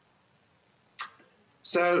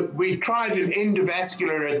 So we tried an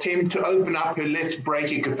endovascular attempt to open up her left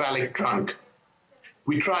brachiocephalic trunk.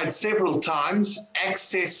 We tried several times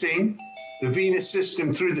accessing the venous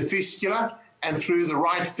system through the fistula and through the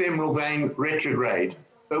right femoral vein retrograde,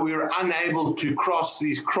 but we were unable to cross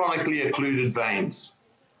these chronically occluded veins.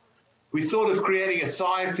 We thought of creating a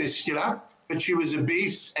thigh fistula, but she was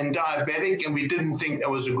obese and diabetic, and we didn't think that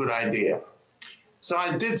was a good idea. So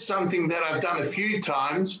I did something that I've done a few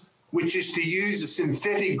times, which is to use a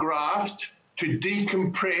synthetic graft to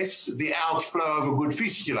decompress the outflow of a good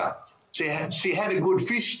fistula. She had a good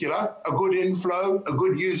fistula, a good inflow, a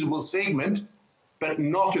good usable segment, but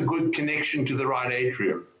not a good connection to the right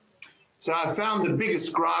atrium. So I found the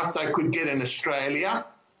biggest graft I could get in Australia,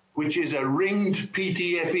 which is a ringed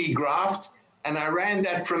PTFE graft, and I ran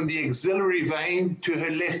that from the axillary vein to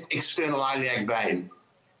her left external iliac vein.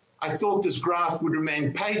 I thought this graft would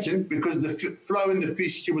remain patent because the flow in the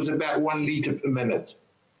fistula was about 1 liter per minute.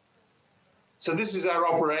 So this is our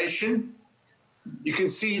operation. You can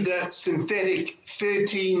see the synthetic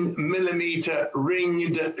 13 millimeter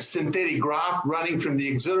ringed synthetic graft running from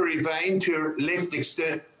the axillary vein to her left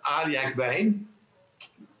external iliac vein.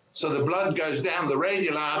 So the blood goes down the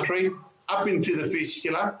radial artery, up into the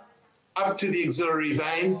fistula, up to the axillary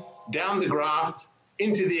vein, down the graft,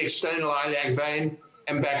 into the external iliac vein,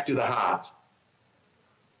 and back to the heart.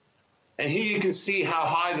 And here you can see how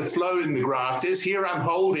high the flow in the graft is. Here I'm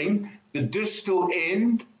holding the distal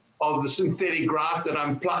end of the synthetic graft that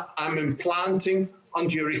I'm implanting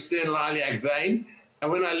onto your external iliac vein.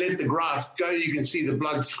 And when I let the graft go, you can see the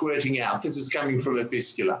blood squirting out. This is coming from a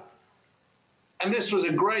fistula. And this was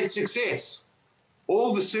a great success.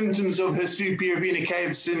 All the symptoms of her superior vena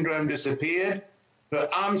cava syndrome disappeared. Her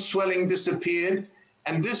arm swelling disappeared.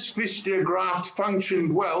 And this fistula graft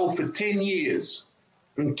functioned well for 10 years,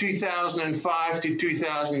 from 2005 to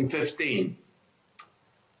 2015.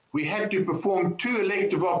 We had to perform 2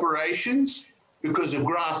 elective operations because of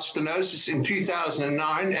graft stenosis in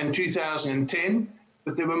 2009 and 2010,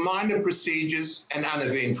 but they were minor procedures and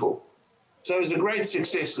uneventful. So it was a great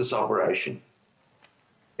success, this operation.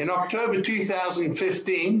 In October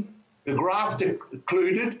 2015, the graft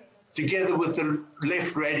occluded together with the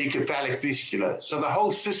left radiocephalic fistula. So the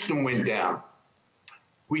whole system went down.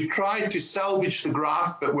 We tried to salvage the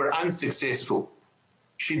graft, but were unsuccessful.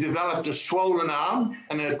 She developed a swollen arm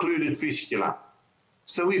and an occluded fistula.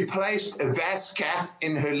 So we placed a vas cath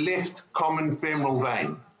in her left common femoral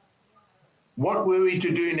vein. What were we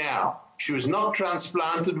to do now? She was not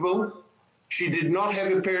transplantable. She did not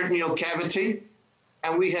have a peritoneal cavity,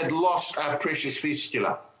 and we had lost our precious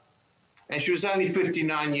fistula. And she was only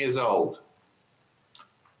 59 years old.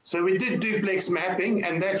 So we did duplex mapping,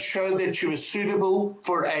 and that showed that she was suitable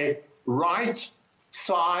for a right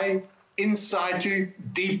thigh in situ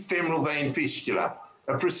deep femoral vein fistula,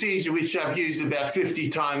 a procedure which I've used about 50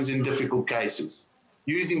 times in difficult cases,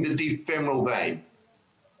 using the deep femoral vein.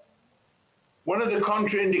 One of the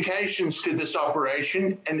contraindications to this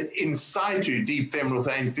operation, an in situ deep femoral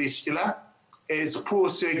vein fistula, is poor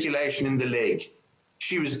circulation in the leg.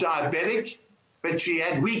 She was diabetic, but she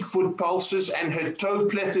had weak foot pulses, and her toe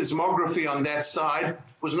plethysmography on that side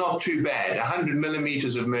was not too bad, 100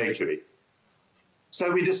 millimeters of mercury. So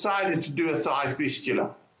we decided to do a thigh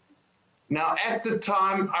fistula. Now, at the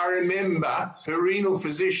time, I remember her renal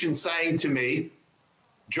physician saying to me,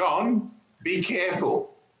 "John, be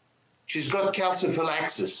careful. She's got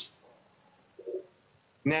calciphylaxis."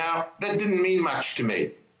 Now, that didn't mean much to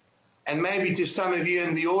me. And maybe to some of you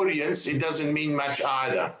in the audience, it doesn't mean much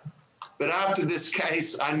either. But after this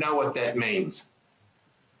case, I know what that means.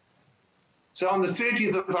 So on the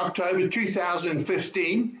 30th of October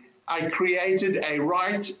 2015, I created a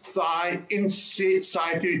right thigh in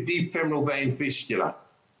situ deep femoral vein fistula.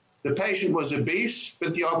 The patient was obese,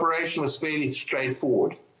 but the operation was fairly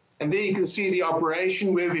straightforward. And there you can see the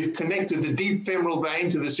operation where we've connected the deep femoral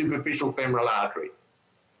vein to the superficial femoral artery.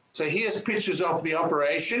 So here's pictures of the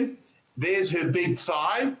operation. There's her big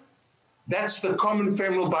thigh. That's the common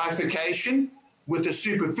femoral bifurcation with a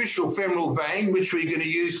superficial femoral vein, which we're going to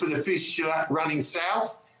use for the fistula running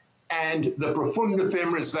south, and the profunda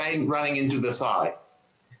femoris vein running into the thigh.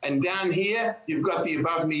 And down here, you've got the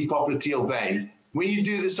above knee popliteal vein. When you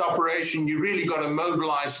do this operation, you really got to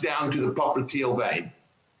mobilize down to the popliteal vein.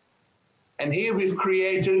 And here we've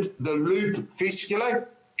created the loop fistula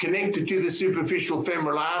connected to the superficial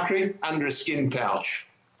femoral artery under a skin pouch.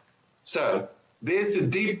 So there's the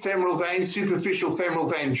deep femoral vein, superficial femoral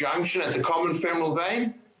vein junction at the common femoral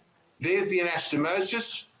vein. There's the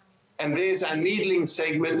anastomosis, and there's our needling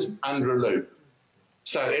segment under a loop.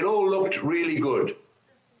 So it all looked really good.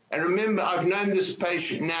 And remember, I've known this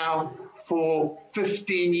patient now for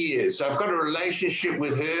 15 years. So I've got a relationship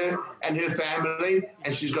with her and her family,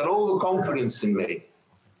 and she's got all the confidence in me.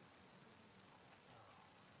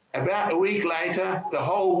 About a week later, the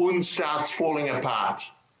whole wound starts falling apart.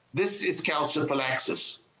 This is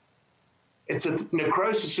calciphylaxis. It's a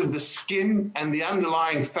necrosis of the skin and the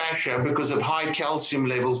underlying fascia because of high calcium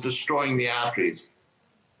levels destroying the arteries.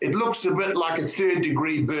 It looks a bit like a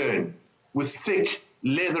third-degree burn with thick,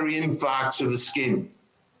 leathery infarcts of the skin.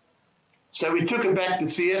 So we took her back to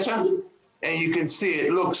theatre, and you can see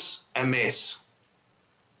it looks a mess.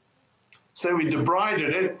 So we debrided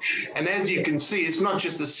it, and as you can see, it's not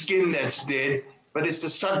just the skin that's dead, but it's the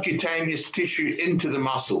subcutaneous tissue into the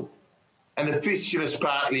muscle, and the fistula is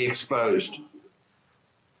partly exposed.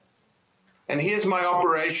 And here's my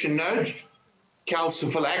operation note: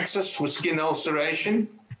 calciphylaxis with skin ulceration.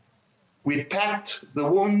 We packed the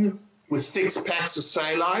wound with 6 packs of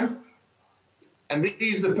saline, and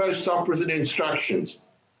these are the post-operative instructions.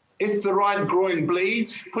 If the right groin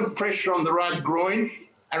bleeds, put pressure on the right groin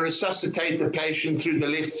and resuscitate the patient through the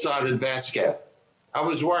left-sided vas cath. I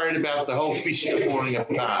was worried about the whole fistula falling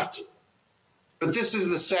apart. But this is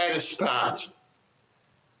the saddest part.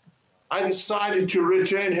 I decided to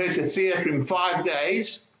return her to theatre in 5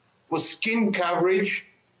 days for skin coverage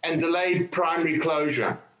and delayed primary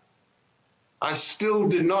closure. I still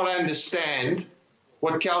did not understand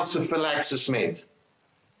what calciphylaxis meant.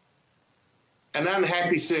 An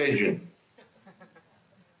unhappy surgeon.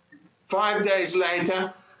 5 days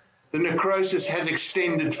later, the necrosis has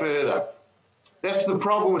extended further. That's the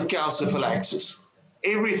problem with calciphylaxis.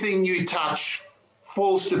 Everything you touch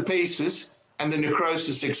falls to pieces and the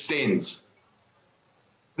necrosis extends.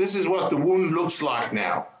 This is what the wound looks like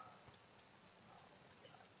now.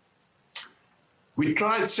 We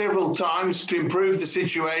tried several times to improve the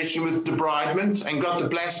situation with debridement and got the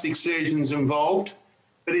plastic surgeons involved,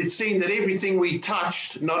 but it seemed that everything we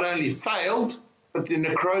touched not only failed, but the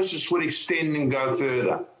necrosis would extend and go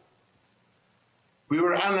further. We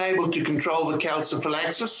were unable to control the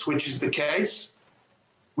calciphylaxis, which is the case.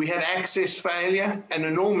 We had access failure, an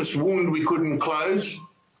enormous wound we couldn't close.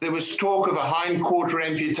 There was talk of a hindquarter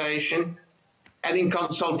amputation, and in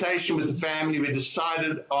consultation with the family, we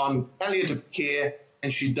decided on palliative care,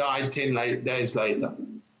 and she died 10 days later.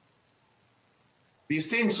 The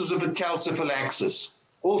essentials of a calciphylaxis,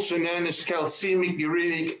 also known as calcemic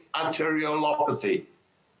uremic arteriolopathy.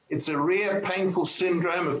 It's a rare, painful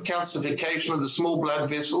syndrome of calcification of the small blood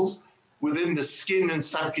vessels within the skin and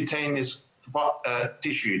subcutaneous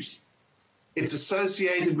tissues. It's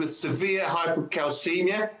associated with severe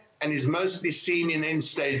hypocalcemia and is mostly seen in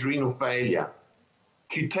end-stage renal failure.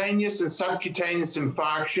 Cutaneous and subcutaneous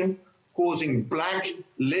infarction causing black,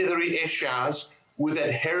 leathery eschars with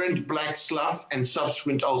adherent black slough and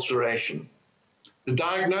subsequent ulceration. The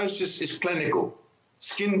diagnosis is clinical.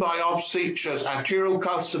 Skin biopsy shows arterial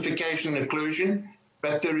calcification and occlusion,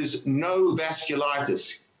 but there is no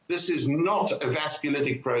vasculitis. This is not a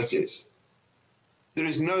vasculitic process. There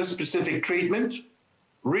is no specific treatment.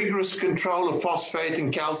 Rigorous control of phosphate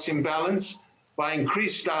and calcium balance by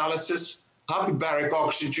increased dialysis, hyperbaric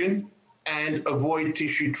oxygen, and avoid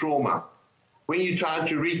tissue trauma. When you try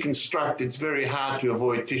to reconstruct, it's very hard to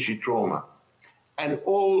avoid tissue trauma. And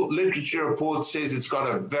all literature reports says it's got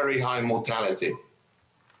a very high mortality.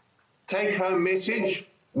 Take-home message,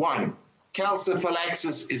 1,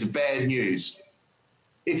 calciphylaxis is bad news.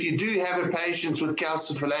 If you do have a patient with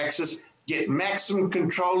calciphylaxis, get maximum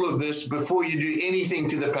control of this before you do anything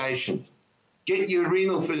to the patient. Get your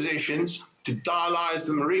renal physicians to dialyze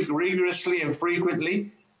them rigorously and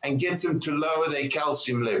frequently and get them to lower their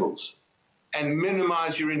calcium levels and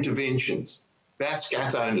minimize your interventions,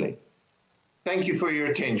 VASCATH only. Thank you for your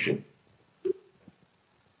attention.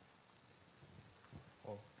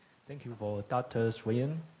 Thank you for Dr.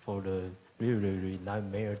 Swain for the really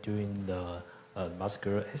nightmare during the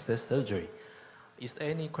muscular access surgery. Is there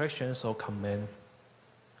any questions or comments?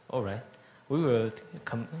 All right, we will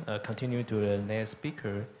continue to the next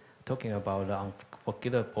speaker talking about the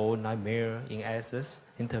unforgettable nightmare in access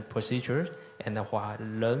procedure and what I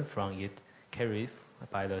learned from it, carried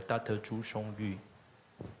by the Dr. Zhu Songyu.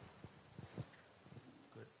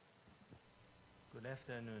 Good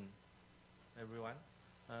afternoon, everyone.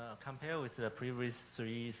 Compared with the previous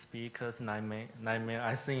 3 speakers' nightmare,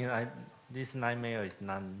 I think this nightmare is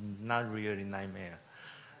not really nightmare.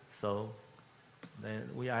 So then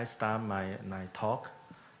I start my talk.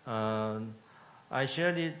 I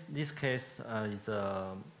shared this case is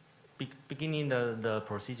beginning the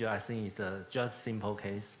procedure. I think it's just simple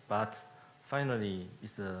case, but finally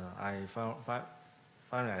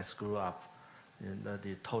I screw up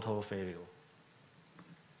the total failure.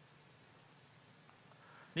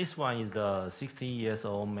 This one is the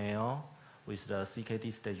 60-year-old male with the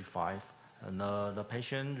CKD stage 5. And the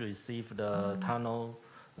patient received the tunnel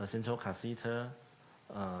central catheter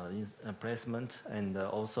placement and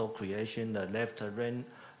also creation the left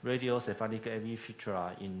radiocephalic AV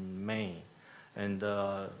fistula in May, and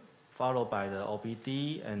followed by the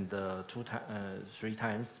OPD and 3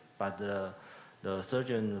 times. But the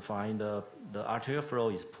surgeon find the arterial flow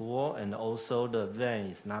is poor and also the vein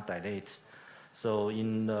is not dilated. So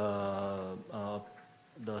in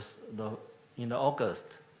August,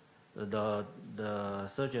 the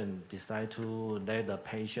surgeon decided to let the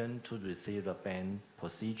patient to receive the band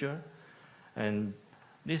procedure, and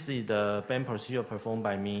this is the band procedure performed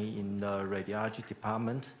by me in the radiology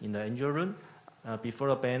department in the angio room. Before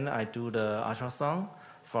the band, I do the ultrasound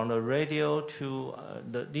from the radio to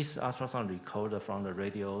this ultrasound recorder from the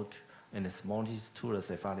radio and anastomosis to the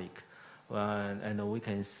cephalic. And we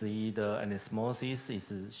can see the anastomosis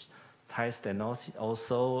is tight stenosis,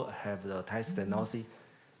 also have the tight stenosis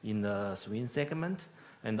in the swing segment,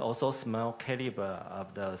 and also small caliber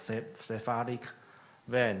of the cephalic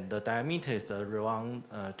vein. The diameter is around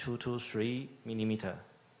 2 to 3 millimeter.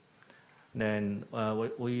 Then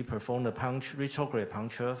we perform the retrograde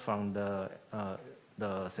puncture from the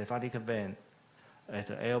the cephalic vein at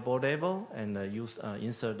the elbow level and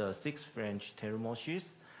insert the 6 French thermosis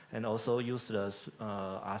and also use the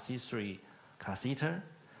RC3 catheter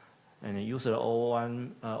and use the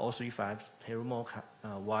 035 thermo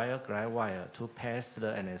guide wire to pass the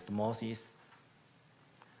anastomosis.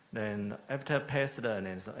 Then after pass the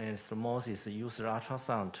anastomosis, use the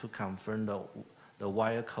ultrasound to confirm the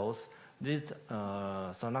wire course. This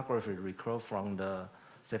sonography record from the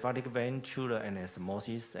cephalic vein to the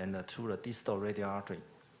anastomosis and to the distal radial artery.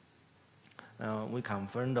 We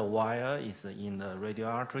confirm the wire is in the radial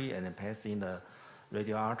artery and passing the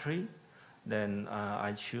radial artery. Then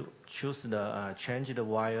I choose the change the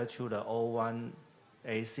wire to the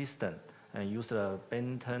 01A system and use the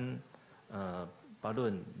Benton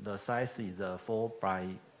balloon. The size is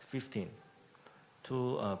 4x15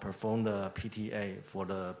 to perform the PTA for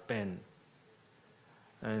the band.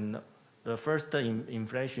 And the first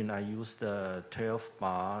inflation, I use the 12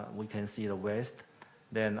 bar. We can see the waist.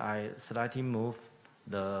 Then I slightly move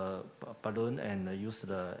the balloon and use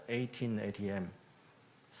the 18 ATM.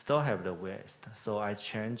 Still have the waist, so I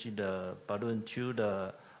change the balloon to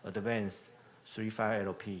the advanced 35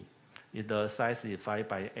 LP. The size is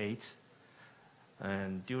 5x8.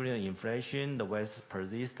 And during the inflation, the waist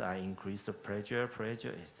persists. I increase the pressure.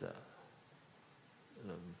 Pressure is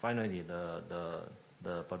finally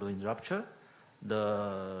the balloon rupture.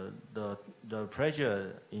 The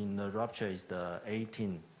pressure in the rupture is the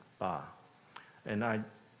 18 bar, and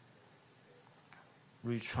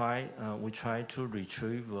we try to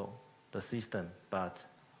retrieve the system, but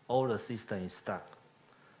all the system is stuck.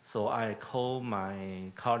 So I call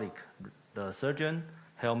my colleague, the surgeon,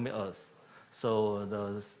 help me us. So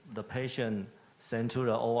the patient sent to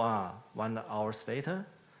the OR 1 hour later.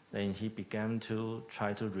 Then he began to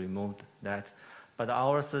try to remove that. But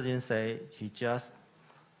our surgeon say he just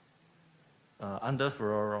under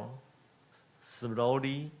fluoro,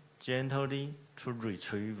 slowly, gently to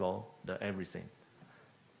retrieve everything.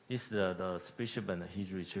 This is the specimen he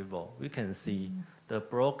retrieved. We can see the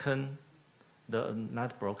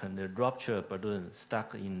ruptured balloon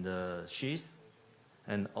stuck in the sheath.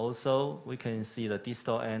 And also we can see the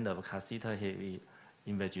distal end of catheter heavy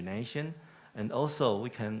invagination. And also we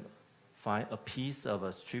can find a piece of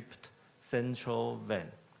a stripped central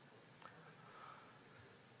vein.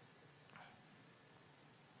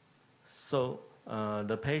 So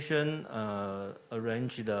the patient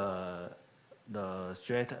arranged the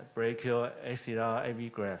straight brachial axillary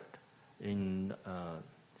AV graft in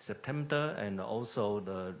September, and also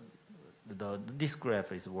this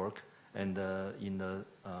graft is work. And in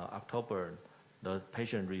October, the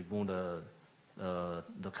patient removed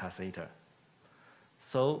the catheter.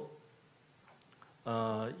 So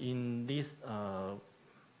in this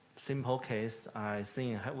simple case, I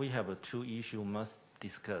think we have two issues must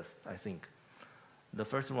discuss. I think the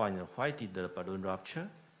first one is why did the balloon rupture?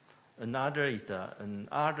 Another is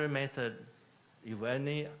another method, if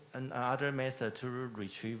any, another method to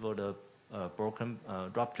retrieve the broken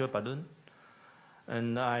ruptured balloon.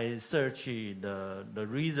 And I searched the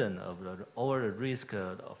reason of or the risk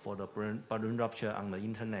for the balloon rupture on the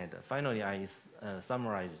internet. Finally, I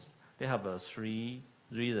summarized. They have 3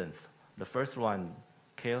 reasons. The first one,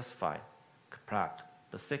 calcified plaque.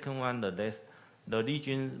 The second one, the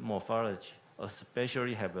lesion morphology,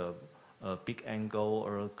 especially have a big angle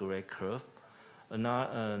or a gray curve.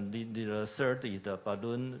 The third is the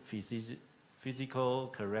balloon physical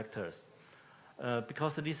characters.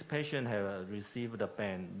 Because this patient have received the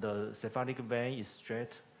band, the cephalic vein is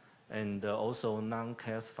straight and also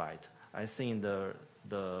non-calcified. I think the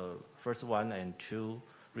first 1 and 2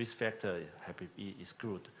 risk factor have to be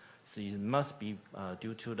excluded. So it must be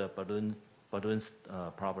due to the balloon's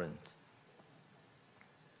problems.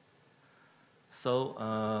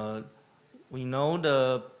 So we know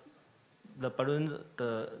the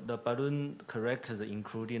balloon characters,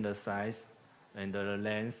 including the size and the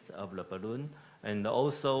length of the balloon. And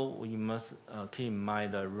also we must keep in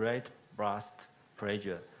mind the rate burst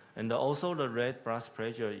pressure. And also the rate burst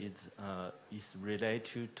pressure is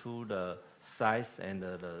related to the size and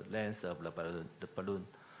the length of the balloon.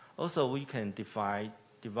 Also we can divide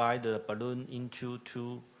the balloon into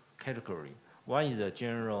 2 categories. One is the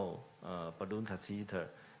general balloon catheter.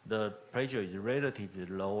 The pressure is relatively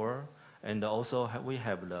lower, and also we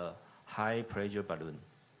have the high pressure balloon.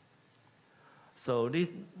 So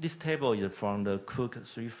this table is from the Cook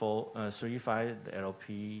 35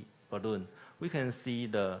 LP balloon. We can see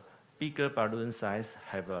the bigger balloon size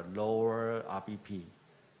have a lower RBP.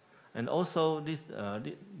 And also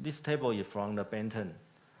this table is from the Benton.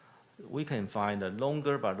 We can find the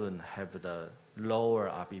longer balloon have the lower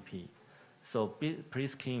RBP. So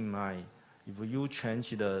please keep in mind, if you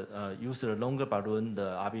change use the longer balloon,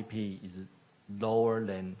 the RBP is lower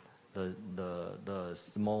than the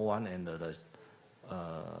small one and the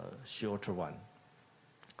shorter one.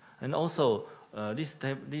 And also,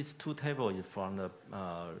 these two tables is from the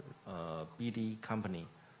BD company.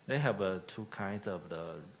 They have two kinds of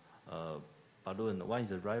the balloon. One is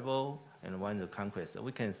the rival and one is the conquest.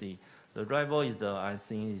 We can see the rival is I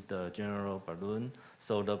think is the general balloon.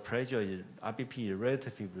 So the pressure is RBP is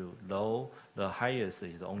relatively low. The highest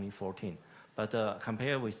is only 14. But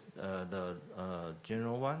compared with the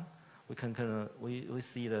general one, we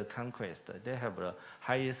see the conquest. They have the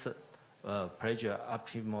highest pressure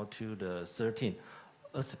optimal to the 13,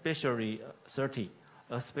 especially 30.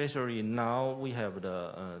 Especially now we have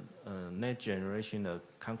the next generation of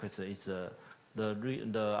conquest is the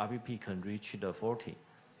RBP can reach the 40.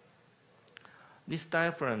 This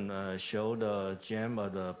diagram shows the jam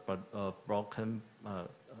of the broken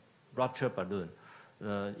rupture balloon.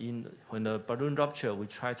 When the balloon rupture, we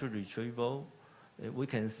try to retrieve. We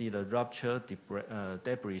can see the rupture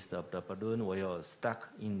debris of the balloon will stuck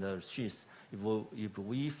in the sheath. If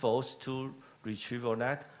we force to retrieve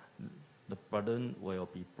that, the balloon will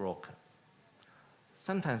be broken.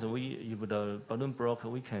 Sometimes if the balloon broke,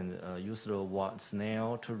 we can use the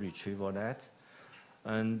snail to retrieve that.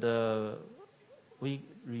 And we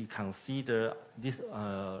consider this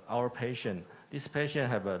our patient. This patient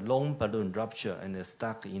have a long balloon rupture and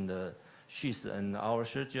stuck in the sheath, and our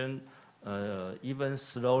surgeon even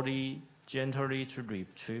slowly, gently to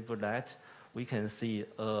retrieve that. We can see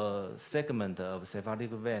a segment of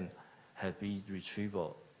cephalic vein have been retrieved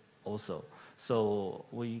also. So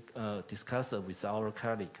we discuss with our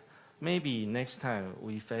colleague. Maybe next time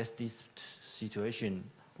we face this situation,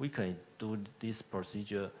 we can do this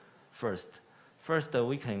procedure first. First,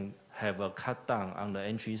 we can have a cut down on the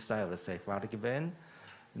entry side of the cephalic vein,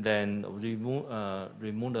 then remove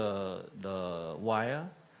the wire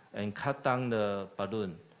and cut down the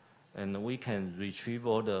balloon. And we can retrieve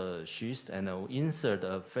all the sheath and insert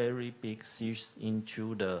a very big sheath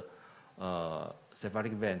into the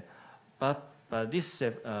cephalic vein. But this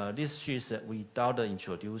sheath without the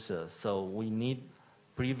introducer, so we need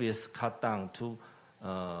previous cut down to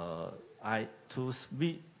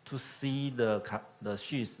see the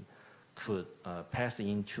sheath could pass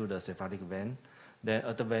into the cephalic vein, then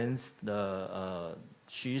advance the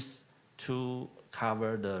sheath to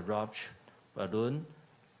cover the rupture balloon,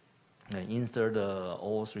 and insert the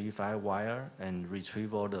 035 wire and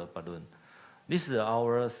retrieve all the balloon. This is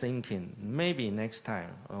our thinking. Maybe next time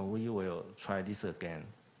we will try this again.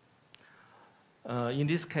 In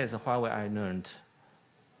this case, what I learned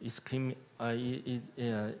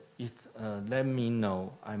let me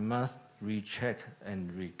know I must recheck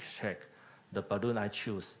and recheck the balloon I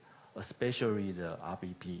choose, especially the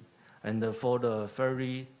RBP. And for the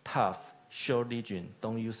very tough short region,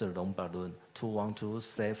 don't use the long balloon to want to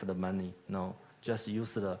save the money. No, just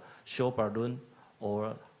use the short balloon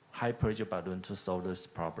or high pressure balloon to solve this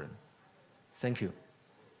problem. Thank you.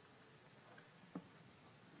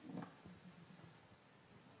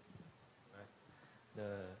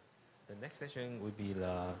 The next session will be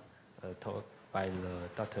the talk by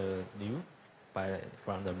Dr. Liu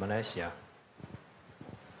from Malaysia.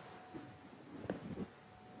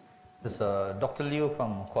 This is Dr. Liu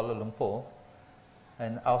from Kuala Lumpur,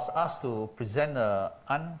 and I was asked to present an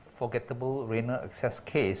unforgettable renal access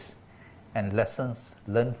case and lessons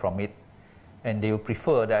learned from it, and they will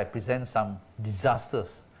prefer that I present some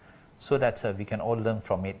disasters so that we can all learn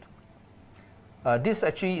from it. This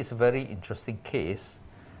actually is a very interesting case.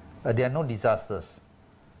 There are no disasters.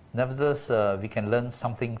 Nevertheless, we can learn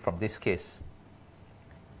something from this case.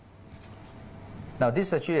 Now, this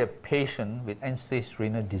is actually a patient with end-stage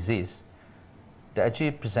renal disease that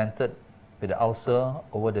actually presented with an ulcer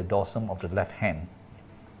over the dorsum of the left hand.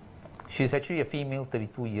 She's actually a female,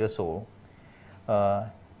 32 years old,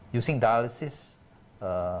 using dialysis,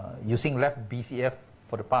 using left BCF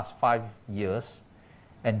for the past 5 years,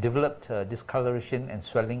 and developed discoloration and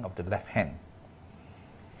swelling of the left hand.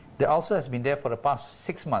 The ulcer has been there for the past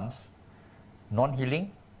 6 months,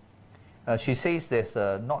 non-healing. She says there's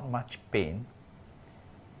not much pain,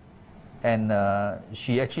 and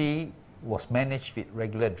she actually was managed with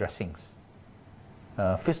regular dressings.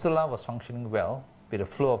 Fistula was functioning well with a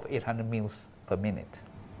flow of 800 mL per minute.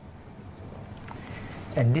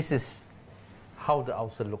 And this is how the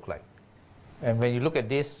ulcer looked like. And when you look at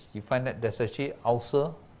this, you find that there's actually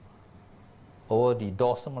ulcer over the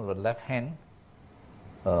dorsum of the left hand.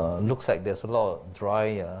 Looks like there's a lot of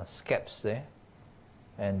dry scabs there,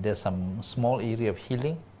 and there's some small area of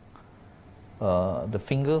healing. The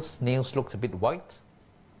fingers, nails looks a bit white,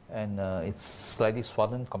 and it's slightly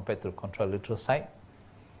swollen compared to the contralateral side.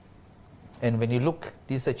 And when you look,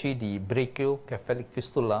 this is actually the brachiocephalic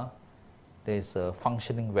fistula that is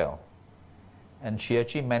functioning well. And she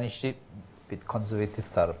actually managed it with conservative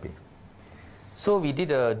therapy. So we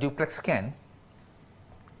did a duplex scan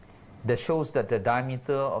that shows that the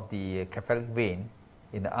diameter of the cephalic vein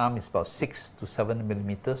in the arm is about 6 to 7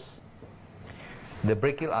 millimeters. The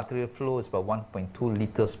brachial arterial flow is about 1.2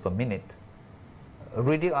 liters per minute.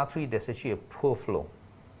 Radial artery, there's actually a poor flow.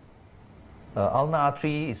 Ulnar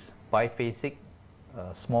artery is biphasic,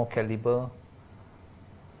 small caliber,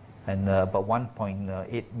 and about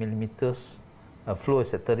 1.8 millimeters. Flow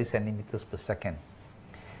is at 30 centimeters per second.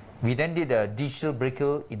 We then did a digital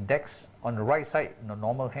brachial index. On the right side, the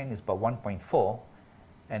normal hand is about 1.4,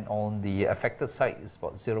 and on the affected side is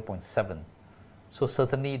about 0.7. So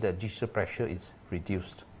certainly the digital pressure is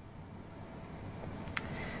reduced.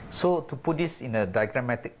 So to put this in a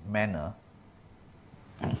diagrammatic manner,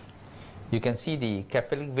 you can see the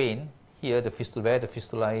cephalic vein here, the fistula, where the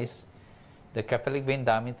fistula is. The cephalic vein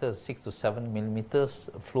diameter is 6 to 7 millimeters.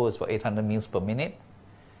 Flow is about 800 mils per minute.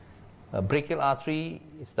 Brachial artery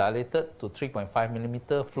is dilated to 3.5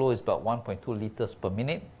 millimeter. Flow is about 1.2 liters per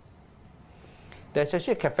minute. There's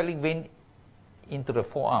actually a cephalic vein into the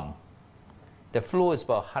forearm. The flow is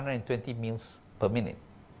about 120 mils per minute.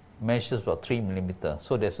 Measures about 3 millimeters.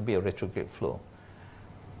 So there's a bit of retrograde flow.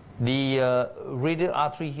 The radial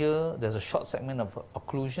artery here, there's a short segment of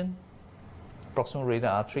occlusion, proximal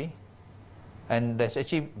radial artery. And there's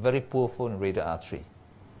actually very poor flow in radial artery.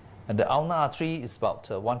 And the ulnar artery is about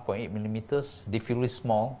 1.8 millimeters, diffusely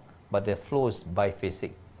small, but the flow is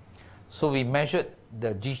biphasic. So we measured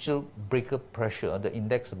the digital brachial pressure, the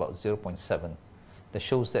index about 0.7. That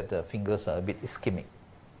shows that the fingers are a bit ischemic.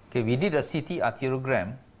 Okay, we did a CT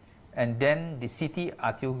arteriogram, and then the CT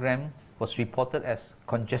arteriogram was reported as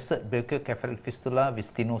congested brachiocephalic fistula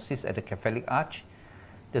with stenosis at the cephalic arch.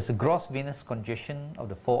 There's a gross venous congestion of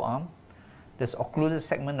the forearm. There's occluded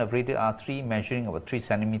segment of radial artery measuring about 3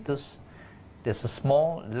 centimeters. There's a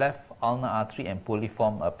small left ulnar artery and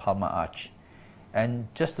polyform palmar arch. And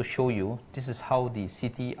just to show you, this is how the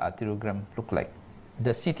CT arteriogram looked like.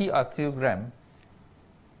 The CT arteriogram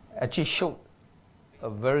actually showed a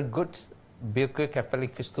very good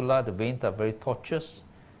brachiocephalic fistula. The veins are very tortuous.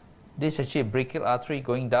 This is actually a brachial artery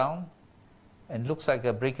going down, and looks like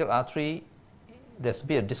a brachial artery. There's a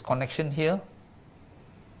bit of disconnection here.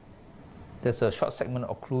 There's a short segment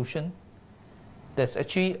occlusion. There's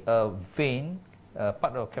actually a vein,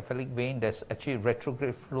 part of the cephalic vein, there's actually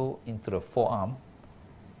retrograde flow into the forearm.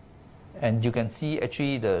 And you can see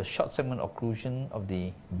actually the short segment occlusion of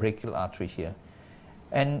the brachial artery here.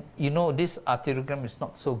 And you know, this arteriogram is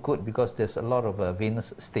not so good because there's a lot of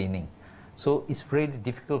venous staining. So it's really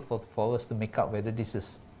difficult for us to make out whether this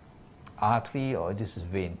is artery or this is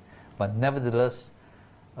vein. But nevertheless,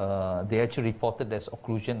 they actually reported there's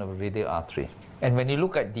occlusion of radial artery. And when you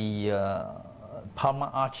look at the palmar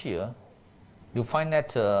arch here, you find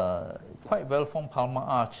that quite well-formed palmar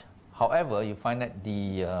arch. However, you find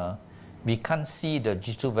that we can't see the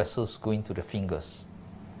digital vessels going to the fingers.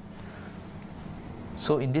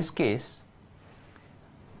 So in this case,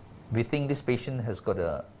 we think this patient has got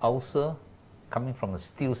an ulcer coming from a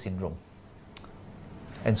Steele syndrome.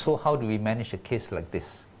 And so how do we manage a case like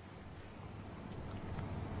this?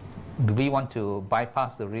 Do we want to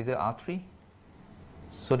bypass the radial artery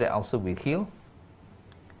so the ulcer will heal?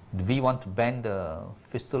 Do we want to bend the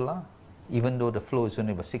fistula even though the flow is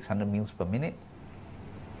only about 600 mils per minute?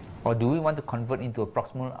 Or do we want to convert into a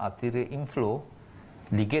proximal arterial inflow,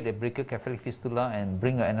 ligate a brachiocephalic fistula and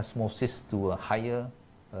bring an anastomosis to a higher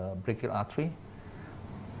brachial artery?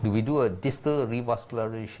 Do we do a distal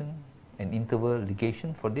revascularization and interval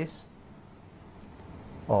ligation for this?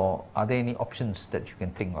 Or are there any options that you can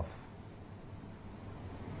think of?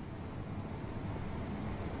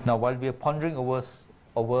 Now, while we are pondering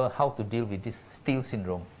over how to deal with this Steele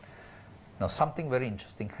syndrome, now something very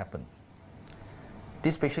interesting happened.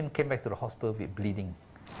 This patient came back to the hospital with bleeding.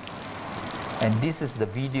 And this is the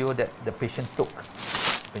video that the patient took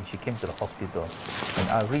when she came to the hospital. And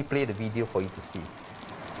I'll replay the video for you to see.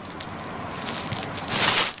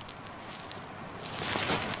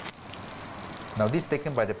 Now this is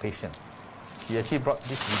taken by the patient. She actually brought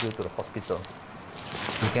this video to the hospital.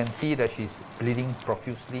 You can see that she's bleeding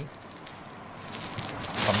profusely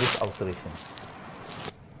from this ulceration.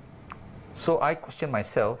 So I question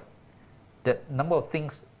myself that a number of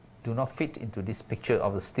things do not fit into this picture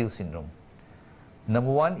of the Steele syndrome.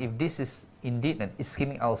 Number one, if this is indeed an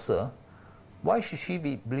ischemic ulcer, why should she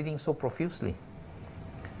be bleeding so profusely?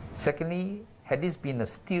 Secondly, had this been a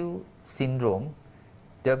Steele syndrome,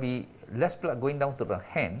 there'll be less blood going down to the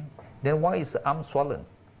hand. Then why is the arm swollen?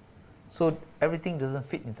 So everything doesn't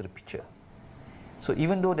fit into the picture. So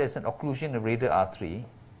even though there's an occlusion of radial artery,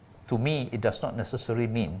 to me, it does not necessarily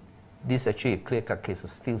mean this is actually a clear-cut case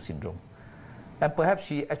of Steele syndrome. And perhaps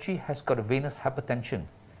she actually has got a venous hypertension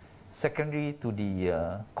secondary to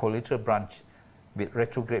the collateral branch with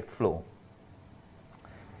retrograde flow.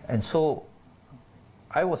 And so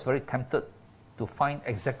I was very tempted to find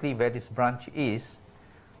exactly where this branch is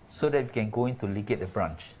so that we can go in to ligate the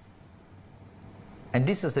branch. And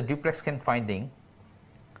this is a duplex scan finding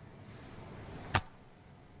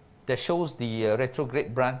that shows the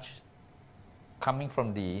retrograde branch coming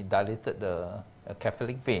from the dilated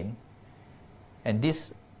cephalic vein, and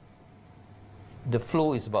this, the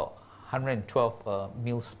flow is about 112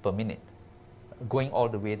 mils per minute, going all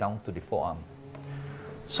the way down to the forearm.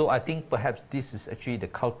 So I think perhaps this is actually the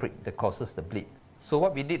culprit that causes the bleed. So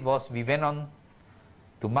what we did was we went on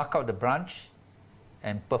to mark out the branch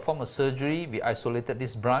and perform a surgery. We isolated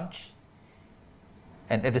this branch,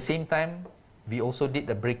 and at the same time we also did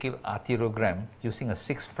a brachial arteriogram using a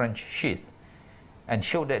 6 French sheath and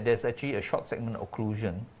showed that there's actually a short segment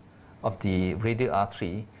occlusion of the radial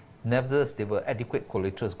artery. Nevertheless, there were adequate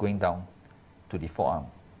collaterals going down to the forearm.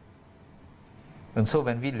 And so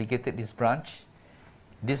when we ligated this branch,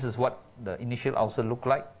 this is what the initial ulcer looked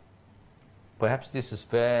like. Perhaps this is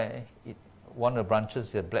where one of the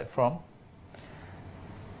branches had bled from.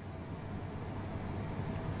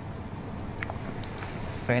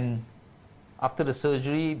 And after the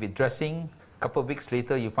surgery with dressing, a couple of weeks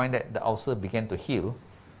later, you find that the ulcer began to heal.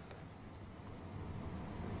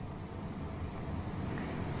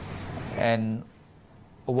 And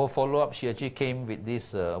over follow-up, she actually came with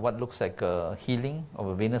this, what looks like a healing of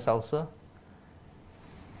a venous ulcer.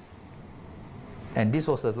 And this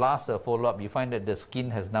was the last follow-up. You find that the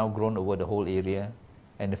skin has now grown over the whole area,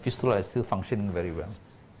 and the fistula is still functioning very well.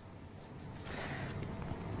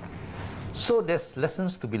 So there's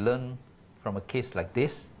lessons to be learned from a case like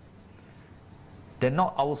this. That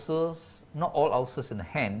not all ulcers in the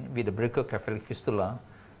hand with the brachiocephalic fistula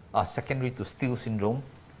are secondary to Steele syndrome,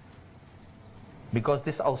 because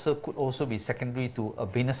this ulcer could also be secondary to a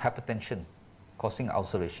venous hypertension causing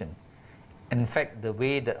ulceration. In fact, the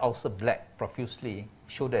way that ulcer bled profusely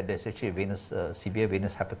showed that there's actually a venous, severe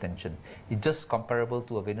venous hypertension. It's just comparable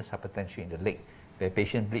to a venous hypertension in the leg, where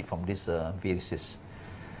patients bleed from this varices.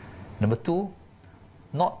 Number 2,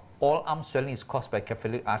 not all arm swelling is caused by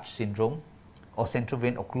cephalic arch syndrome or central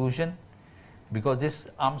vein occlusion, because this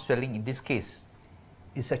arm swelling in this case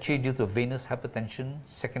is actually due to venous hypertension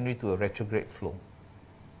secondary to a retrograde flow.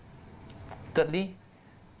 Thirdly,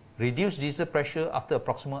 reduced digital pressure after a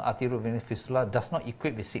proximal arteriovenous fistula does not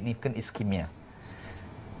equate with significant ischemia.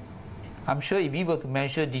 I'm sure if we were to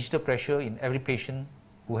measure digital pressure in every patient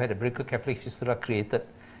who had a brachiocephalic fistula created,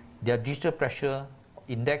 their digital pressure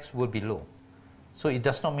index will be low. So it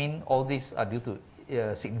does not mean all these are due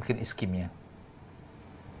to significant ischemia.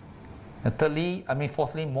 And thirdly,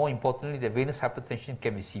 fourthly, more importantly, the venous hypertension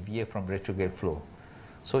can be severe from retrograde flow.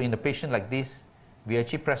 So in a patient like this, we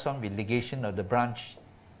actually press on with ligation of the branch,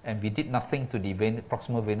 and we did nothing to the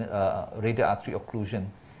proximal radial artery occlusion,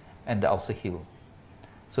 and the ulcer healed.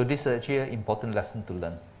 So this is actually an important lesson to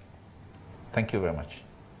learn. Thank you very much.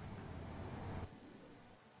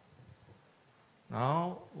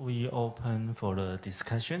 Now we open for the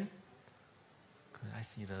discussion. Could I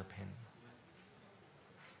see the pen?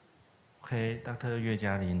 Okay, Dr. Yue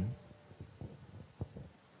Jialin.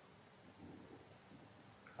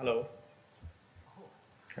 Hello.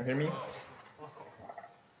 Can you hear me?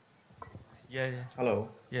 Yeah. Hello.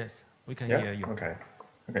 Yes, we can yes? hear you. Okay.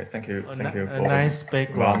 Okay. Thank you. Thank you for a nice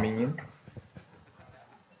background. welcoming in.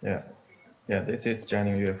 Yeah. Yeah. This is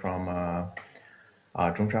Jialin Yue from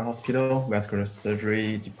Zhongshan Hospital Vascular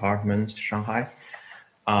Surgery Department, Shanghai.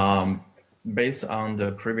 Based on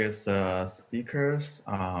the previous speakers,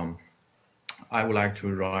 I would like to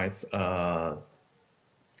raise a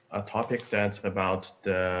topic that's about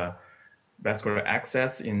the vascular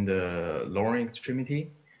access in the lower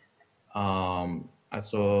extremity. I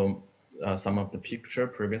saw some of the picture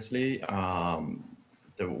previously.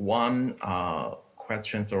 The one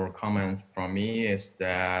questions or comments from me is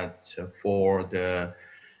that for the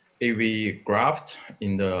AV graft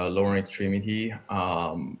in the lower extremity,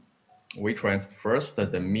 we transfer first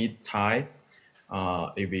the mid-thigh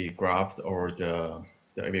AV graft or the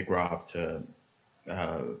AV graft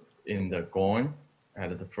in the groin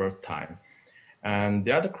at the first time. And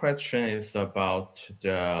the other question is about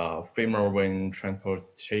the femoral vein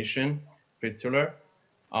transportation fistula.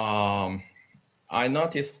 I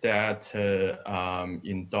noticed that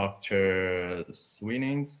in Dr.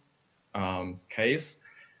 Sweeney's case,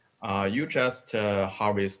 you just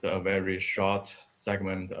harvest a very short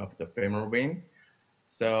segment of the femoral vein.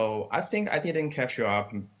 So I think I didn't catch you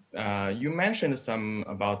up. You mentioned some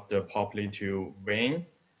about the popliteal vein,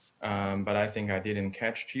 but I think I didn't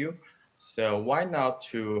catch you. So why not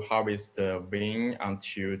to harvest the vein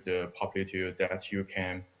until the popliteal that you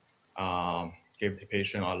can give the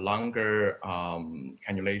patient a longer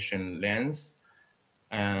cannulation length?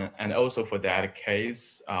 And also for that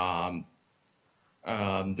case, do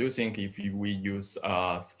you think if we use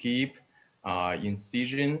skip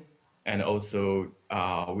incision and also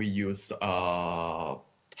we use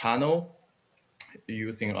tunnel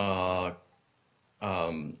using a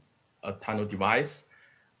tunnel device,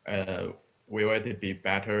 will it be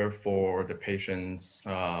better for the patients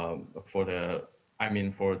for the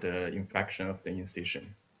infection of the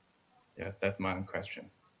incision? Yes, that's my question.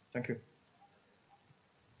 Thank you.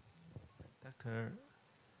 Dr.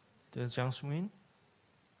 Jiang Sween?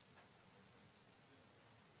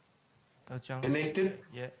 Connected?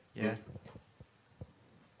 Yeah, yes.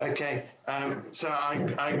 Okay, so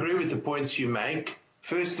I agree with the points you make.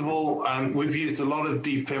 First of all, we've used a lot of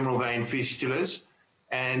deep femoral vein fistulas,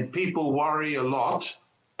 and people worry a lot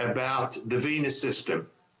about the venous system,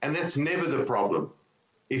 and that's never the problem.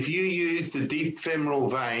 If you use the deep femoral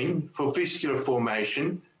vein for fistula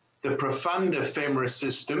formation, the profunda femoral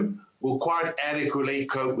system will quite adequately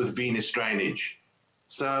cope with venous drainage.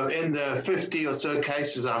 So in the 50 or so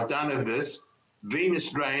cases I've done of this,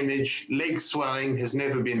 venous drainage, leg swelling has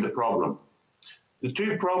never been the problem. The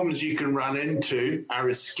two problems you can run into are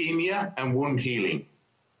ischemia and wound healing.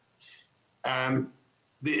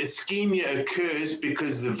 The ischemia occurs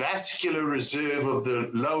because the vascular reserve of the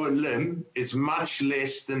lower limb is much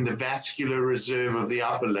less than the vascular reserve of the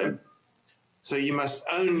upper limb. So you must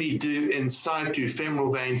only do in situ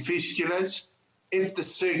femoral vein fistulas if the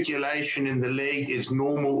circulation in the leg is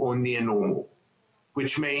normal or near normal,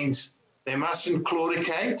 which means they mustn't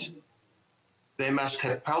claudicate, they must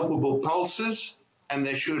have palpable pulses, and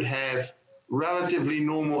they should have relatively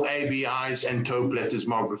normal ABIs and toe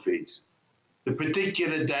plethysmographies. The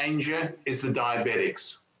particular danger is the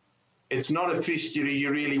diabetics. It's not a fistula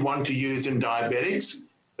you really want to use in diabetics,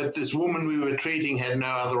 but this woman we were treating had no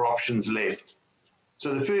other options left.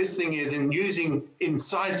 So the first thing is in using in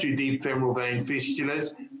situ deep femoral vein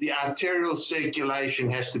fistulas, the arterial circulation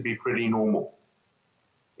has to be pretty normal.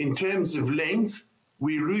 In terms of length,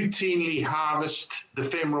 we routinely harvest the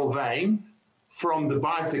femoral vein from the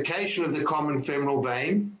bifurcation of the common femoral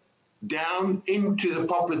vein down into the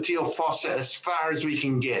popliteal fossa as far as we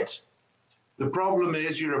can get. The problem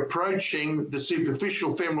is you're approaching the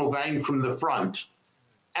superficial femoral vein from the front.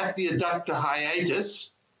 At the adductor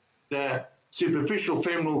hiatus, the superficial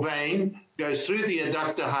femoral vein goes through the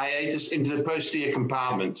adductor hiatus into the posterior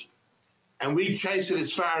compartment. And we chase it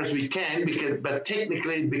as far as we can, but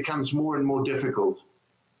technically it becomes more and more difficult.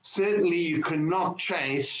 Certainly you cannot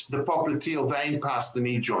chase the popliteal vein past the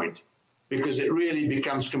knee joint because it really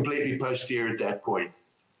becomes completely posterior at that point.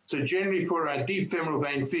 So generally for our deep femoral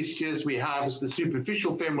vein fistulas, we harvest the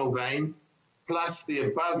superficial femoral vein plus the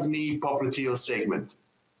above knee popliteal segment.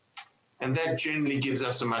 And that generally gives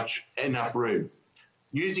us enough room.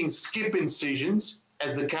 Using skip incisions,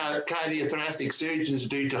 as the cardiothoracic surgeons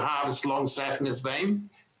do to harvest long saphenous vein,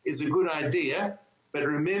 is a good idea, but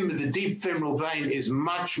remember the deep femoral vein is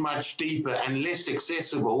much, much deeper and less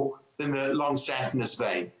accessible than the long saphenous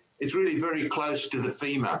vein. It's really very close to the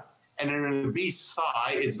femur, and in an obese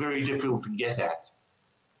thigh, it's very difficult to get at.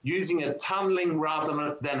 Using a tunneling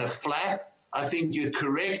rather than a flap, I think you're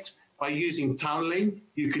correct. By using tunneling,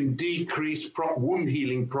 you can decrease wound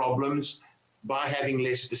healing problems by having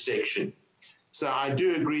less dissection. So I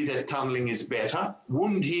do agree that tunneling is better.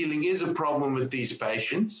 Wound healing is a problem with these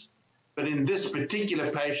patients, but in this particular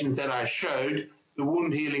patient that I showed, the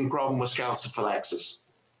wound healing problem was calciphylaxis.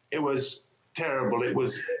 It was terrible. It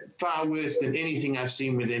was far worse than anything I've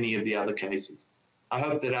seen with any of the other cases. I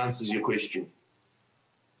hope that answers your question.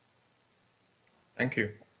 Thank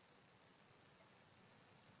you.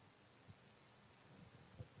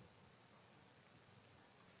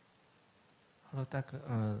 Hello,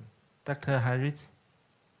 Dr. Harris.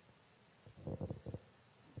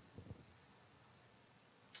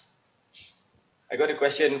 I got a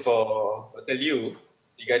question for Dr. Liu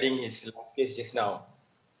regarding his last case just now,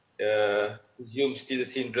 the presumed Still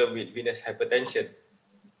syndrome with venous hypertension.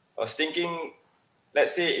 I was thinking,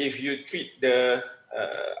 let's say if you treat the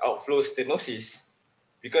outflow stenosis,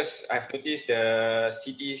 because I've noticed the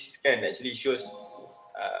CT scan actually shows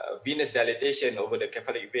venous dilatation over the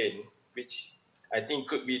cephalic vein, which I think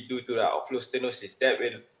could be due to the outflow stenosis. That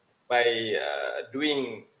will, by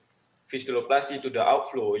doing fistuloplasty to the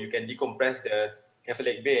outflow, you can decompress the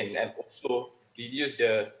cephalic vein and also reduce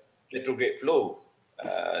the retrograde flow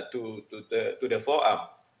to the forearm.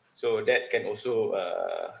 So that can also,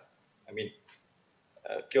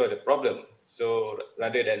 cure the problem. So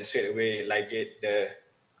rather than straight away ligate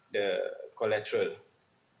the collateral.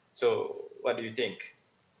 So what do you think?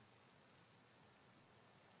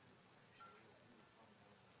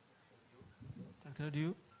 Dr.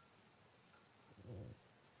 Liu?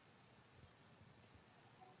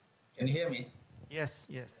 Can you hear me? Yes,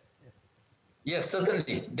 yes. Yes,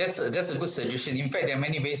 certainly. That's a good suggestion. In fact, there are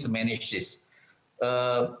many ways to manage this.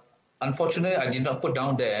 Unfortunately, I did not put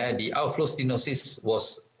down there the outflow stenosis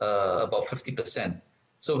was about 50%.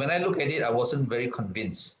 So when I look at it, I wasn't very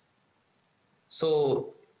convinced.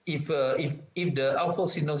 So if the outflow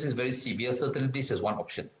stenosis is very severe, certainly this is one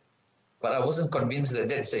option. But I wasn't convinced that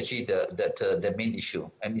that's actually the main issue,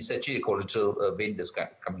 and it's actually a collateral vein that's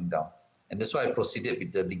coming down, and that's why I proceeded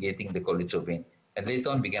with the ligating the collateral vein. And later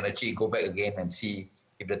on, we can actually go back again and see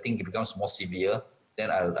if the thing becomes more severe. Then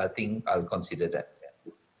I think I'll consider that.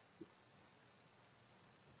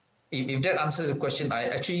 If that answers the question, I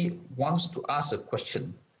actually want to ask a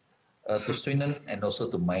question to Swinen and also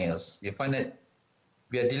to Myers. You find that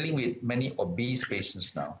we are dealing with many obese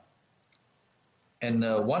patients now. And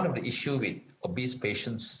one of the issues with obese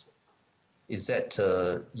patients is that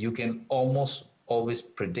you can almost always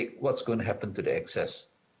predict what's going to happen to the excess.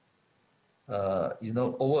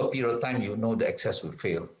 Over a period of time, the excess will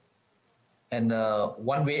fail. And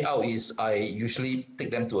one way out is I usually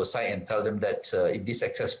take them to a side and tell them that if this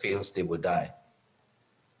excess fails, they will die.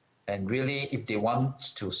 And really, if they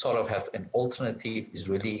want to sort of have an alternative, is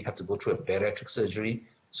really have to go through a bariatric surgery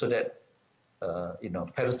so that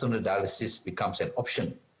peritoneal dialysis becomes an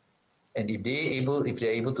option. And if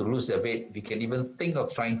they're able to lose their weight, we can even think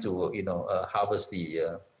of trying to harvest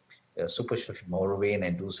the superficial femoral vein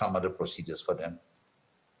and do some other procedures for them.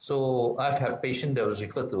 So I've had patients that was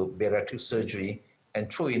referred to bariatric surgery, and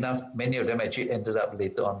true enough, many of them actually ended up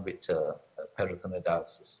later on with peritoneal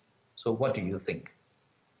dialysis. So what do you think?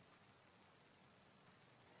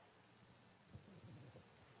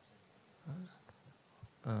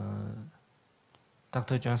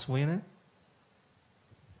 Dr. John Sweeney?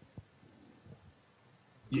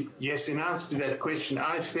 Yes, in answer to that question,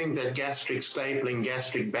 I think that gastric stapling,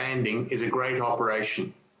 gastric banding is a great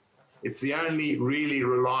operation. It's the only really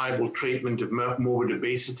reliable treatment of morbid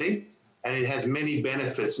obesity, and it has many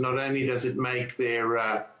benefits. Not only does it make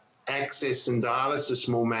their access and dialysis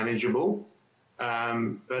more manageable,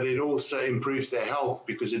 but it also improves their health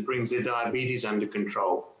because it brings their diabetes under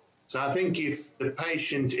control. So I think if the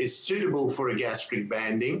patient is suitable for a gastric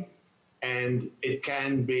banding, and it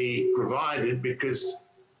can be provided because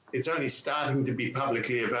it's only starting to be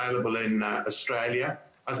publicly available in Australia,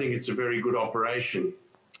 I think it's a very good operation.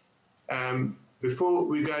 Before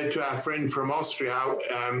we go to our friend from Austria,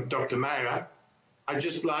 Dr. Mayer, I'd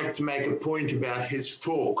just like to make a point about his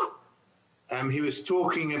talk. He was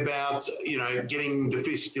talking about, getting the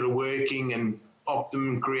fistula working and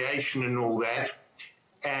optimum creation and all that,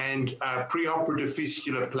 and preoperative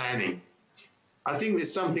fistula planning. I think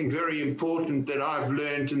there's something very important that I've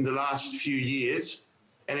learned in the last few years,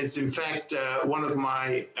 and it's in fact one of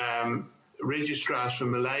my registrars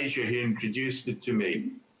from Malaysia who introduced it to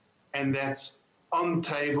me, and that's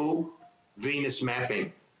on-table venous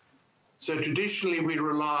mapping. So traditionally we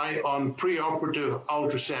rely on preoperative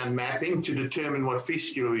ultrasound mapping to determine what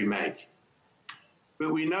fistula we make.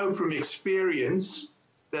 But we know from experience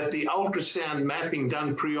that the ultrasound mapping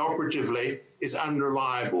done preoperatively is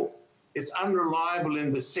unreliable. It's unreliable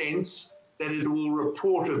in the sense that it will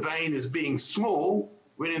report a vein as being small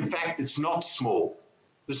when in fact it's not small.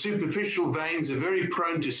 The superficial veins are very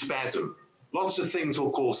prone to spasm. Lots of things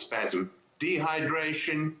will cause spasm: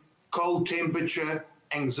 dehydration, cold temperature,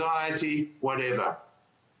 anxiety, whatever.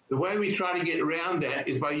 The way we try to get around that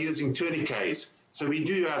is by using tourniquets. So we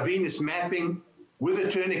do our venous mapping with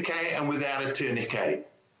a tourniquet and without a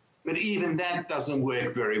tourniquet. But even that doesn't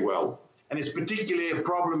work very well. And it's particularly a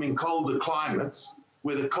problem in colder climates,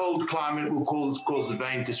 where the cold climate will cause the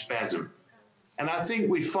vein to spasm. And I think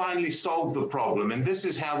we finally solved the problem, and this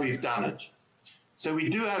is how we've done it. So we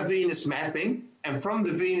do our venous mapping, and from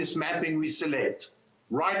the venous mapping we select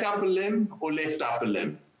right upper limb or left upper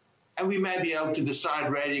limb. And we may be able to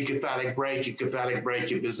decide radiocephalic, brachiocephalic,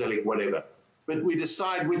 brachiobasilic, whatever. But we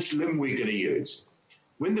decide which limb we're going to use.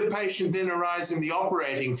 When the patient then arrives in the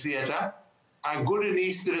operating theatre, our good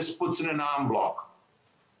anaesthetist puts in an arm block.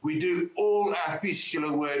 We do all our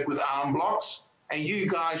fistula work with arm blocks, and you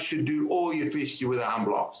guys should do all your fistula with arm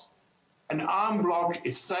blocks. An arm block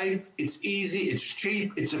is safe, it's easy, it's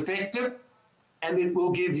cheap, it's effective, and it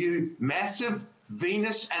will give you massive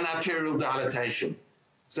venous and arterial dilatation.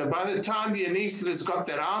 So by the time the anesthetist got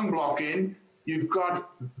that arm block in, you've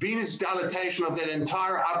got venous dilatation of that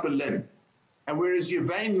entire upper limb. And whereas your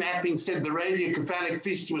vein mapping said the radiocephalic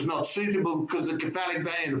fistula was not suitable because the cephalic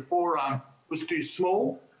vein in the forearm was too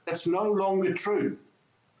small, that's no longer true.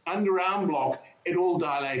 Under arm block, it all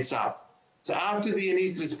dilates up. So after the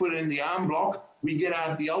anesthetist put in the arm block, we get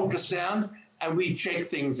out the ultrasound and we check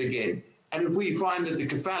things again. And if we find that the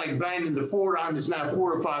cephalic vein in the forearm is now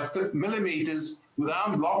 4 or 5 millimeters with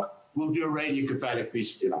arm block, we'll do a radiocephalic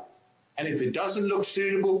fistula. And if it doesn't look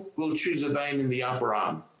suitable, we'll choose a vein in the upper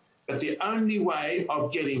arm. But the only way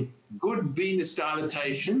of getting good venous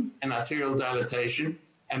dilatation and arterial dilatation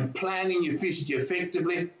and planning your fistula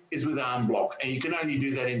effectively is with arm block. And you can only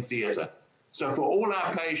do that in theatre. So for all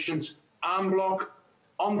our patients, arm block,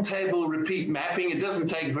 on-table repeat mapping, it doesn't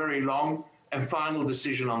take very long, and final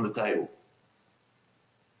decision on the table.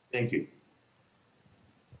 Thank you.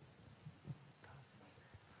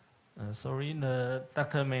 Sorry, the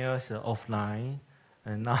Dr. Mayer is offline,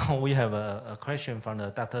 and now we have a question from the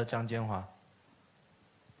Dr. Zhang Jianhua.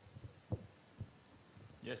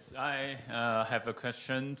 Yes, I have a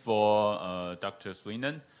question for Dr.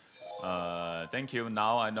 Sweeney. Thank you.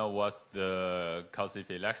 Now I know what's the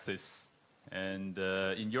calciphylaxis. And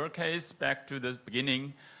in your case, back to the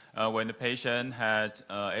beginning, when the patient had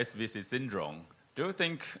SVC syndrome, do you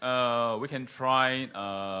think we can try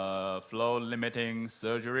flow limiting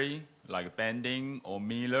surgery like bending or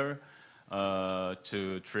Miller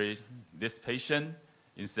to treat this patient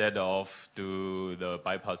instead of do the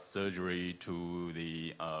bypass surgery to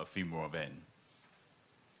the femoral vein?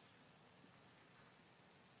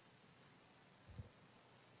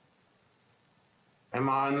 Am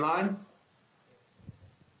I online?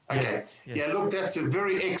 Okay. Yes, yes. Yeah, look, that's a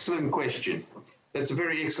very excellent question. That's a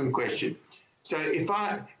very excellent question. So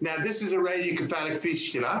now this is a radiocephalic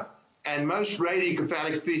fistula, and most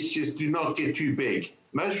radiocephalic fistulas do not get too big.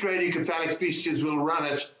 Most radiocephalic fistulas will run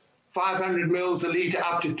at 500 mils a liter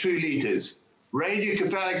up to 2 liters.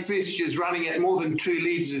 Radiocephalic fistulas running at more than 2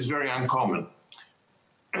 liters is very uncommon.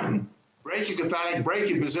 Brachiocephalic,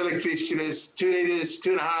 brachiobasilic fistulas, 2 liters,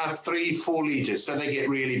 2.5, 3, 4 liters, so they get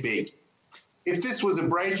really big. If this was a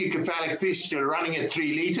brachiocephalic fistula running at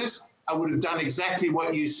 3 liters, I would have done exactly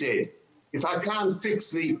what you said. If I can't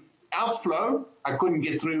fix the outflow, I couldn't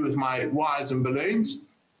get through with my wires and balloons,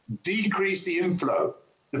 decrease the inflow.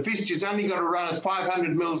 The fistula's only got to run at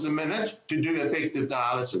 500 mils a minute to do effective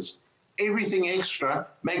dialysis. Everything extra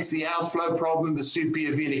makes the outflow problem, the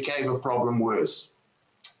superior vena cava problem, worse.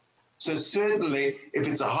 So certainly, if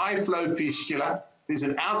it's a high flow fistula, there's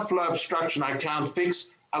an outflow obstruction I can't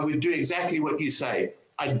fix, I would do exactly what you say.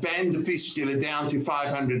 I'd band the fistula down to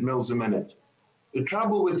 500 mils a minute. The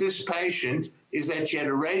trouble with this patient is that she had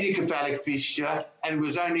a radiocephalic fistula and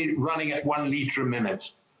was only running at 1 liter a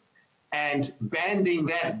minute. And banding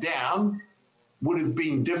that down would have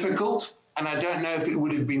been difficult, and I don't know if it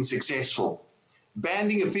would have been successful.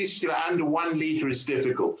 Banding a fistula under 1 liter is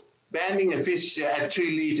difficult. Banding a fistula at 2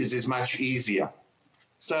 liters is much easier.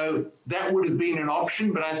 So that would have been an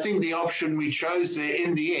option, but I think the option we chose there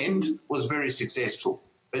in the end was very successful.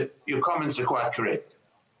 But your comments are quite correct.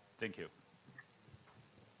 Thank you.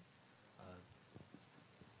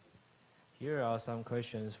 Here are some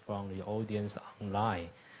questions from the audience online.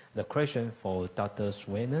 The question for Dr.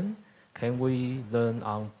 Sweeney: can we learn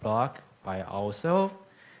on block by ourselves?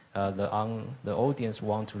 The audience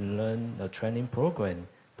want to learn the training program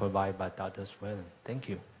provided by Dr. Sweeney. Thank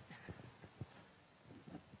you.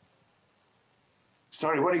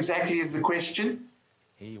 Sorry, what exactly is the question?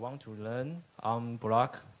 He want to learn on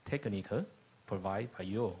block technique provided by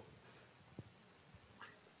you.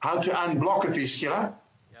 How to unblock a fistula?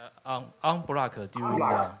 Unblock during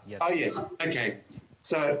unblock. Yes. Oh, yes. Okay.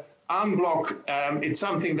 So unblock, it's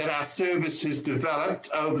something that our service has developed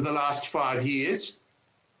over the last 5 years.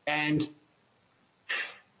 And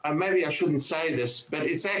maybe I shouldn't say this, but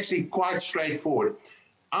it's actually quite straightforward.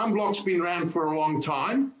 Unblock's been around for a long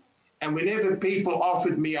time. And whenever people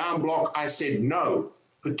offered me arm block, I said no,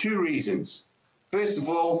 for 2 reasons. First of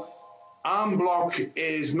all, arm block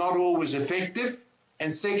is not always effective.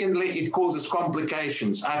 And secondly, it causes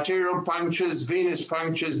complications, arterial punctures, venous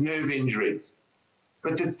punctures, nerve injuries.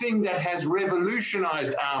 But the thing that has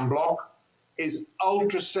revolutionized arm block is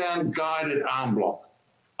ultrasound-guided arm block.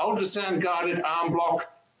 Ultrasound-guided arm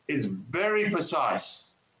block is very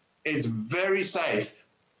precise. It's very safe.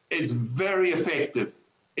 It's very effective.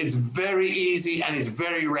 It's very easy, and it's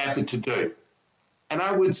very rapid to do. And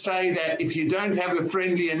I would say that if you don't have a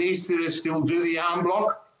friendly anaesthetist who will do the arm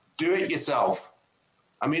block, do it yourself.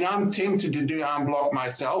 I mean, I'm tempted to do arm block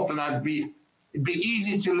myself, and it'd be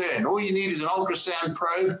easy to learn. All you need is an ultrasound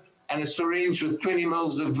probe and a syringe with 20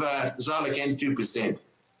 mils of Xylocan 2%.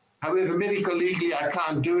 However, medical legally, I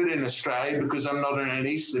can't do it in Australia because I'm not an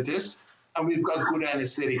anaesthetist, and we've got good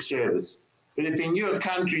anaesthetic service. But if in your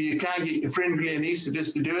country you can't get your friendly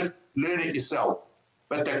anaesthetist to do it, learn it yourself.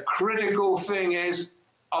 But the critical thing is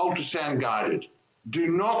ultrasound guided. Do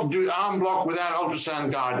not do arm block without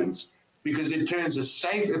ultrasound guidance, because it turns a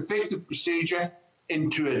safe, effective procedure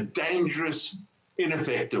into a dangerous,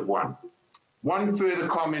 ineffective one. One further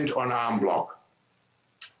comment on arm block.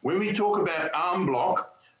 When we talk about arm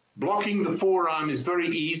block, blocking the forearm is very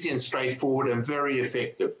easy and straightforward and very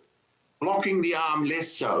effective. Blocking the arm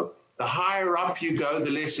less so. The higher up you go,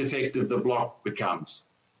 the less effective the block becomes.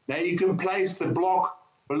 Now you can place the block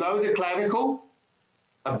below the clavicle,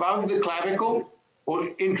 above the clavicle, or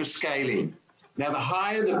intrascalene. Now, the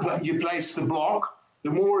higher you place the block,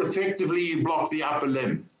 the more effectively you block the upper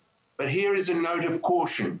limb. But here is a note of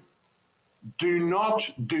caution. Do not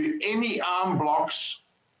do any arm blocks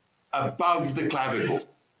above the clavicle.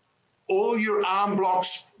 All your arm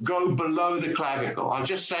blocks go below the clavicle. I'll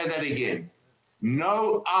just say that again.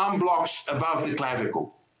 No arm blocks above the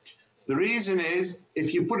clavicle. The reason is,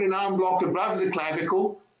 if you put an arm block above the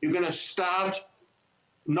clavicle, you're going to start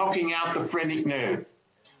knocking out the phrenic nerve.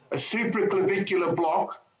 A supraclavicular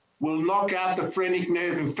block will knock out the phrenic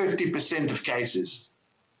nerve in 50% of cases.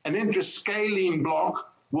 An intrascalene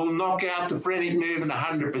block will knock out the phrenic nerve in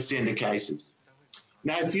 100% of cases.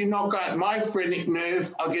 Now, if you knock out my phrenic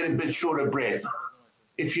nerve, I'll get a bit short of breath.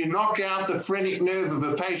 If you knock out the phrenic nerve of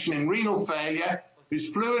a patient in renal failure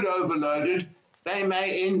who's fluid overloaded, they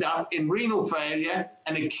may end up in renal failure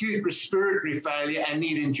and acute respiratory failure and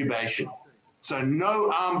need intubation. So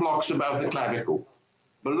no arm blocks above the clavicle.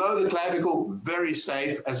 Below the clavicle, very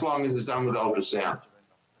safe as long as it's done with ultrasound.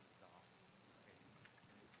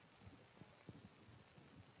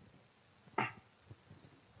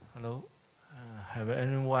 Hello. Have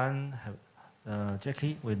anyone,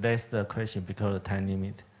 Jackie, we raise the question because of the time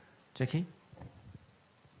limit. Jackie?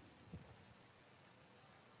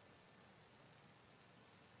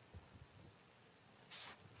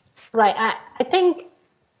 Right. I think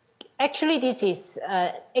actually this is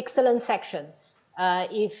an excellent section.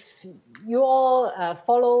 If you all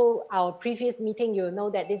follow our previous meeting, you'll know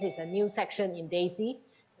that this is a new section in DASy.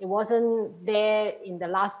 It wasn't there in the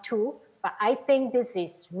last two, but I think this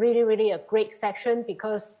is really, really a great section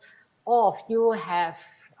because all of you have,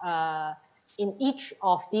 in each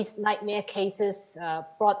of these nightmare cases,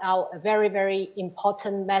 brought out a very, very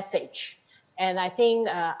important message. And I think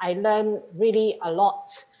I learned really a lot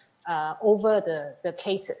over the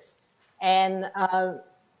cases. And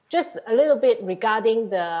just a little bit regarding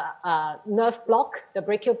the nerve block, the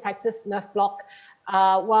brachial plexus nerve block.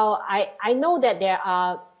 Well, I know that there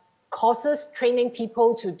are courses training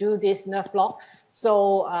people to do this nerve block.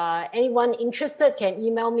 So anyone interested can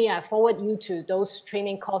email me. I forward you to those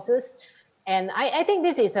training courses. And I think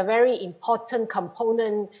this is a very important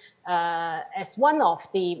component as one of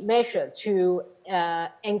the measures to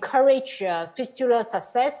encourage fistula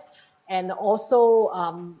success and also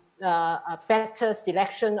a better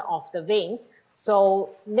selection of the vein.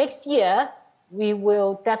 So next year, we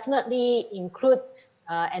will definitely include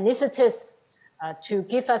anesthetists to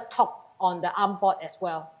give us talk on the arm board as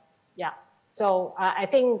well. Yeah. So I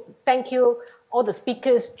think thank you all the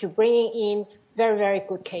speakers to bringing in very, very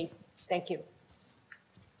good case. Thank you.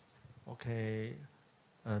 Okay,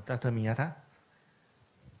 Dr. Miyata.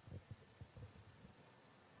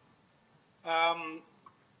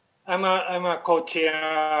 I'm a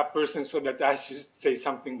co-chair person, so that I should say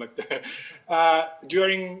something. But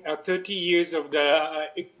during 30 years of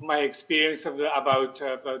my experience of about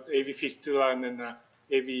AV fistula and then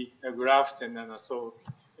AV graft and then also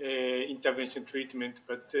intervention treatment.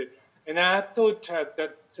 But and I thought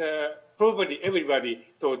that probably everybody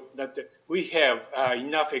thought that we have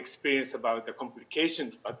enough experience about the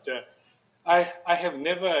complications. But I have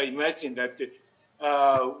never imagined that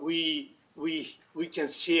we can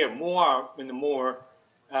share more and more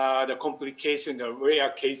the complication, the rare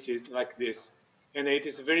cases like this. And it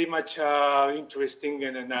is very much interesting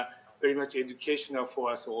and very much educational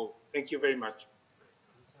for us all. Thank you very much.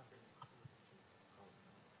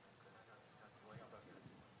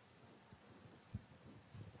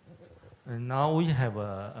 And now we have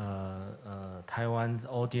a Taiwan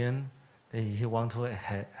audience. He want to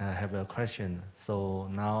have a question. So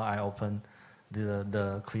now I open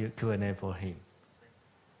the Q&A for him.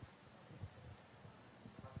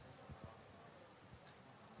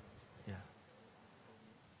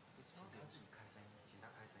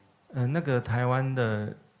 那个台湾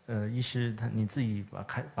的医师，你自己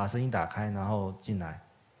把声音打开，然后进来。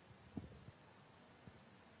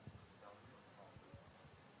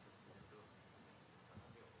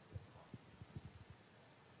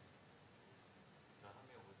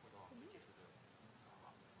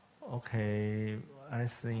Okay, I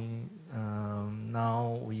think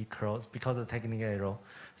now we cross because of technical error.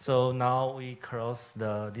 So now we cross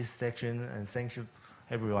this section, and thank you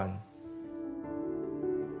everyone.